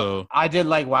also, I did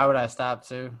like Why Would I Stop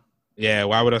too. Yeah,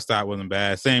 Why Would I Stop wasn't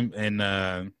bad. Same, and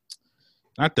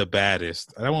not the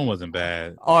baddest. That one wasn't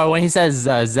bad. Oh, when he says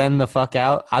Zen the fuck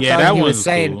out, I thought he was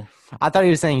saying. Cool. I thought he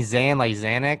was saying Xan like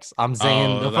Xanax. I'm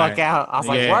Xan the fuck out. I was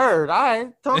like, word. All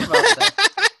right, talk about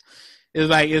that.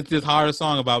 It's this hard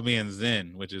song about being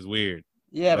Zen, which is weird.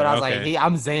 Yeah, but I was like,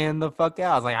 I'm Xan the fuck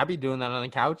out. I was like, I'd be doing that on the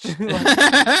couch.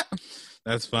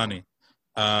 That's funny.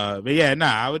 But yeah,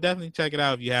 I would definitely check it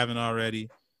out if you haven't already.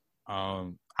 I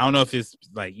don't know if it's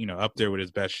like, up there with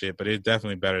his best shit, but it's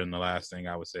definitely better than the last thing,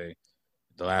 I would say.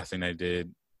 The last thing they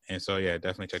did. And so, yeah,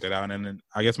 definitely check that out. And then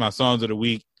I guess my songs of the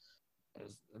week.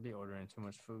 I'd be ordering too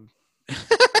much food.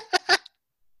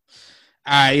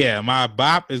 Yeah, my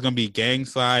bop is going to be Gang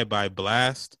Slide by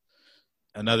Blast.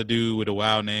 Another dude with a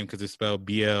wild name because it's spelled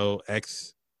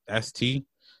BLXST.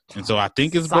 And so I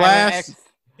think it's Blast.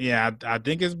 Yeah, I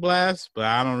think it's Blast, but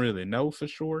I don't really know for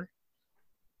sure.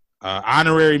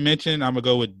 Honorary mention, I'm going to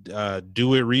go with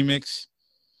Do It Remix.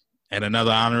 And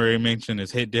another honorary mention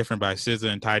is Hit Different by SZA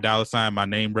and Ty Dolla $ign, my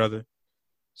name brother.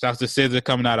 Shouts to SZA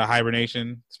coming out of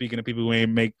hibernation. Speaking of people who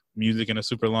ain't make music in a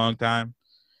super long time.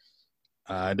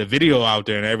 The video out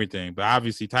there and everything. But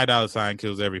obviously, Ty Dolla $ign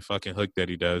kills every fucking hook that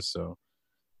he does. So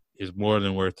it's more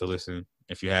than worth to listen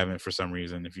if you haven't for some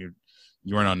reason. If you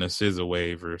weren't on the SZA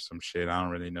wave or some shit. I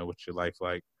don't really know what your life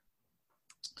like.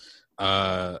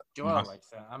 Joel likes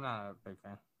that. I'm not a big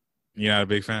fan. You're not a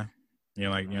big fan? You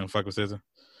don't fuck with SZA?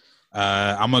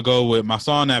 I'm gonna go with my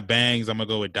song that bangs. I'm gonna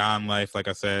go with Don Life, like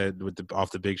I said,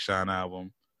 off the Big Sean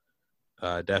album.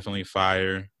 Definitely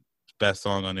fire. Best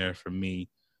song on there for me.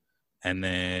 And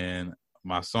then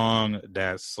my song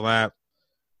that slap,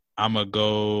 I'm gonna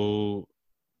go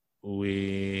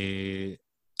with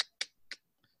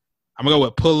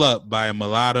Pull Up by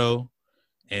Mulatto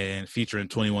and featuring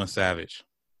 21 Savage.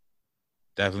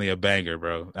 Definitely a banger,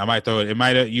 bro. I might throw it.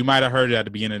 You might have heard it at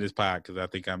the beginning of this pod because I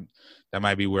think that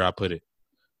might be where I put it.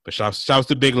 But shouts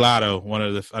to Big Lotto,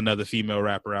 another female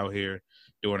rapper out here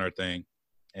doing her thing.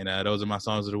 And those are my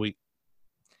songs of the week.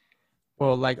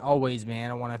 Well, like always,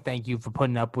 man, I want to thank you for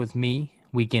putting up with me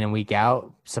week in and week out.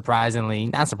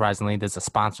 Not surprisingly, there's a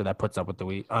sponsor that puts up with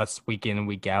us week in and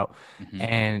week out. Mm-hmm.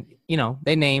 And,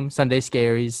 they name Sunday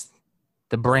Scaries,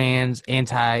 the brands,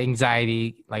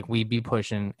 anti-anxiety, like we be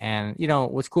pushing. And,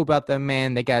 what's cool about them,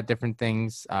 man, they got different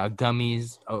things,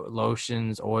 gummies,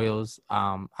 lotions, oils.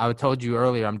 I told you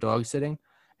earlier I'm dog sitting,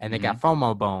 and they got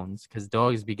FOMO bones because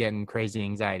dogs be getting crazy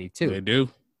anxiety too. They do.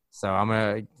 So I'm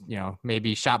going to,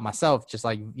 maybe shop myself, just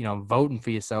like, voting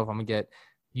for yourself. I'm going to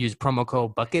use promo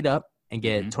code Bucket Up and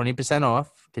get 20% off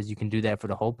because you can do that for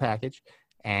the whole package.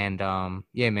 And,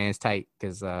 yeah, man, it's tight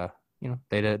because,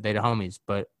 they the homies.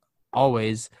 But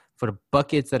always, for the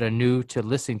buckets that are new to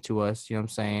listening to us, you know what I'm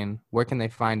saying, where can they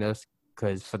find us?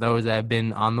 Because for those that have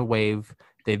been on the wave,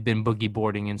 they've been boogie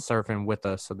boarding and surfing with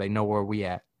us, so they know where we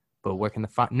at. But where can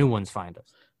the new ones find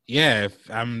us? Yeah,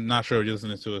 I'm not sure if you're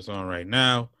listening to us on right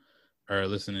now,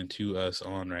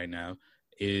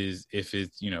 is if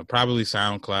it's, probably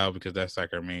SoundCloud because that's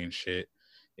like our main shit.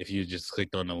 If you just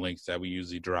clicked on the links that we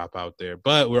usually drop out there.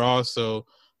 But we're also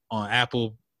on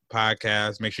Apple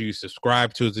Podcasts. Make sure you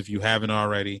subscribe to us if you haven't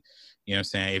already. You know what I'm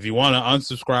saying? If you want to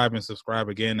unsubscribe and subscribe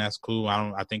again, that's cool.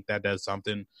 I think that does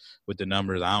something with the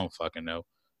numbers. I don't fucking know.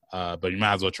 But you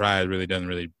might as well try. It really doesn't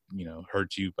really,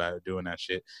 hurt you by doing that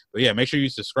shit. But yeah, make sure you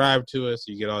subscribe to us.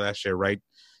 You get all that shit right.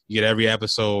 You get every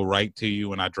episode right to you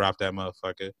when I drop that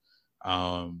motherfucker.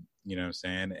 You know what I'm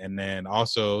saying? And then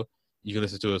also you can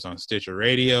listen to us on Stitcher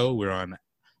Radio. We're on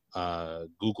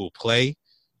Google Play.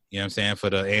 You know what I'm saying? For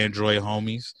the Android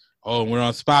homies. Oh, and we're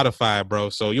on Spotify, bro.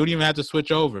 So you don't even have to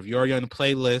switch over. If you're already on the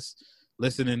playlist,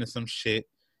 listening to some shit,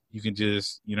 you can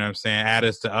just, you know what I'm saying, add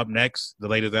us to Up Next, the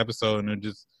latest episode, and then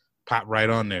just pop right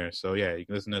on there. So, yeah, you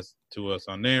can listen to us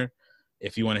on there.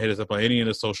 If you want to hit us up on any of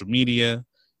the social media,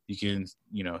 you can,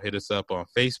 hit us up on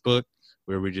Facebook,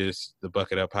 where we're just the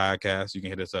Bucket Up Podcast. You can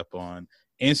hit us up on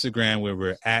Instagram, where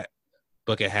we're at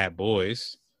Bucket Hat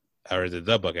Boys. Or is it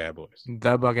The Bucket Hat Boys?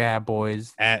 The Bucket Hat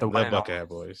Boys. At The Bucket Hat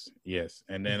Boys. Yes.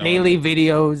 And then daily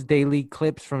videos, daily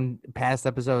clips from past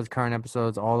episodes, current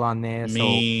episodes, all on there.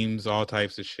 Memes, all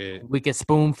types of shit. We can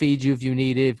spoon feed you if you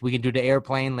need it. If we can do the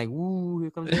airplane, like, woo, here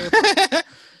comes the airplane.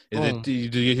 it? Do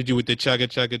you hit you with the chugga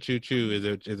chugga choo choo? Is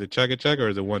it chugga chugga or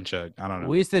is it one chug? I don't know.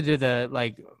 We used to do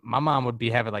my mom would be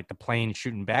having like the plane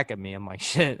shooting back at me. I'm like,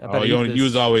 shit. You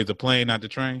use always the plane, not the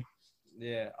train.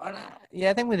 Yeah,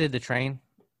 I think we did the train.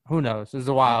 Who knows? It was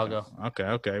a while ago.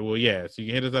 Okay. Well, yeah. So you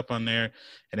can hit us up on there,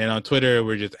 and then on Twitter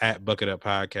we're just at Bucket Up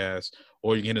Podcast,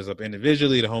 or you can hit us up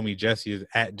individually. The homie Jesse is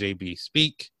at JB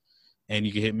Speak, and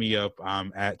you can hit me up.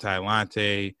 I'm at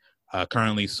Tylante.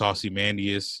 Currently Saucy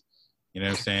Mandius. You know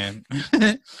what I'm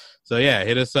saying? So yeah,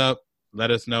 hit us up.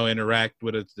 Let us know. Interact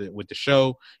with us with the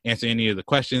show. Answer any of the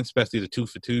questions, especially the 2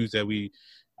 for 2s that we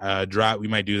drop. We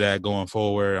might do that going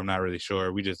forward. I'm not really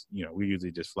sure. We just we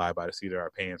usually just fly by the seat of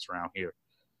our pants around here,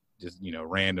 just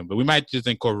random. But we might just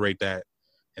incorporate that,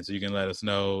 and so you can let us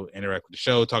know. Interact with the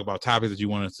show. Talk about topics that you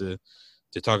want us to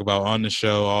talk about on the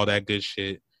show. All that good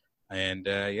shit. And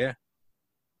yeah.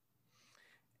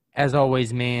 As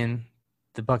always, man.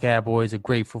 The Buckhead Boys are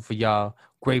grateful for y'all,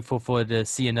 grateful for to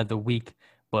see another week.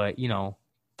 But,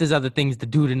 there's other things to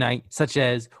do tonight, such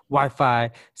as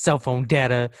Wi-Fi, cell phone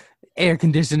data, air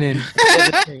conditioning.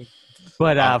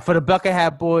 But for the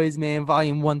Buckhead Boys, man,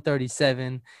 volume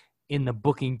 137 in the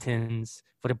Bookingtons.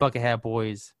 For the Buckhead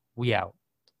Boys, we out.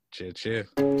 Cheer.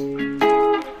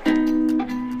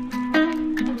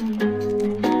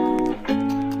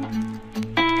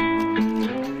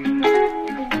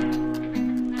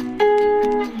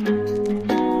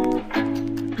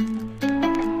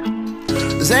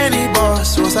 Zany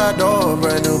boss, suicide door,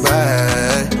 brand new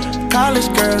bag. College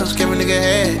girls, give a nigga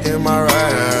head in my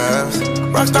raps.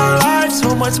 Rockstar life,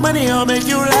 so much money, I'll make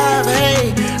you laugh.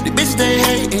 Hey, the bitch they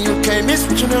hate, and you can't miss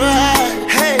what you never had.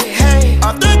 Hey,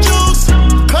 off the juice,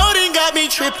 clothing got me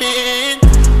tripping.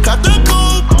 Cut the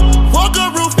coupe,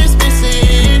 walker roof is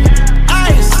missing.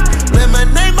 Ice,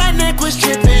 lemonade, my neck was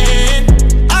tripping.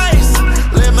 Ice,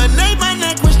 lemonade, my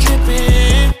neck was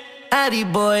tripping. Addy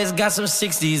boys got some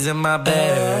 60s in my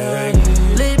bag.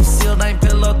 Lips sealed, ain't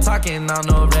pillow talking on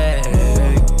no rag.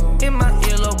 In my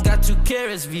earlobe, got 2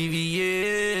 carats,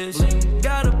 VVS.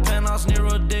 Got a penthouse near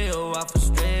Rodeo, out for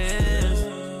stress.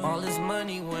 All this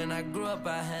money when I grew up,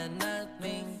 I had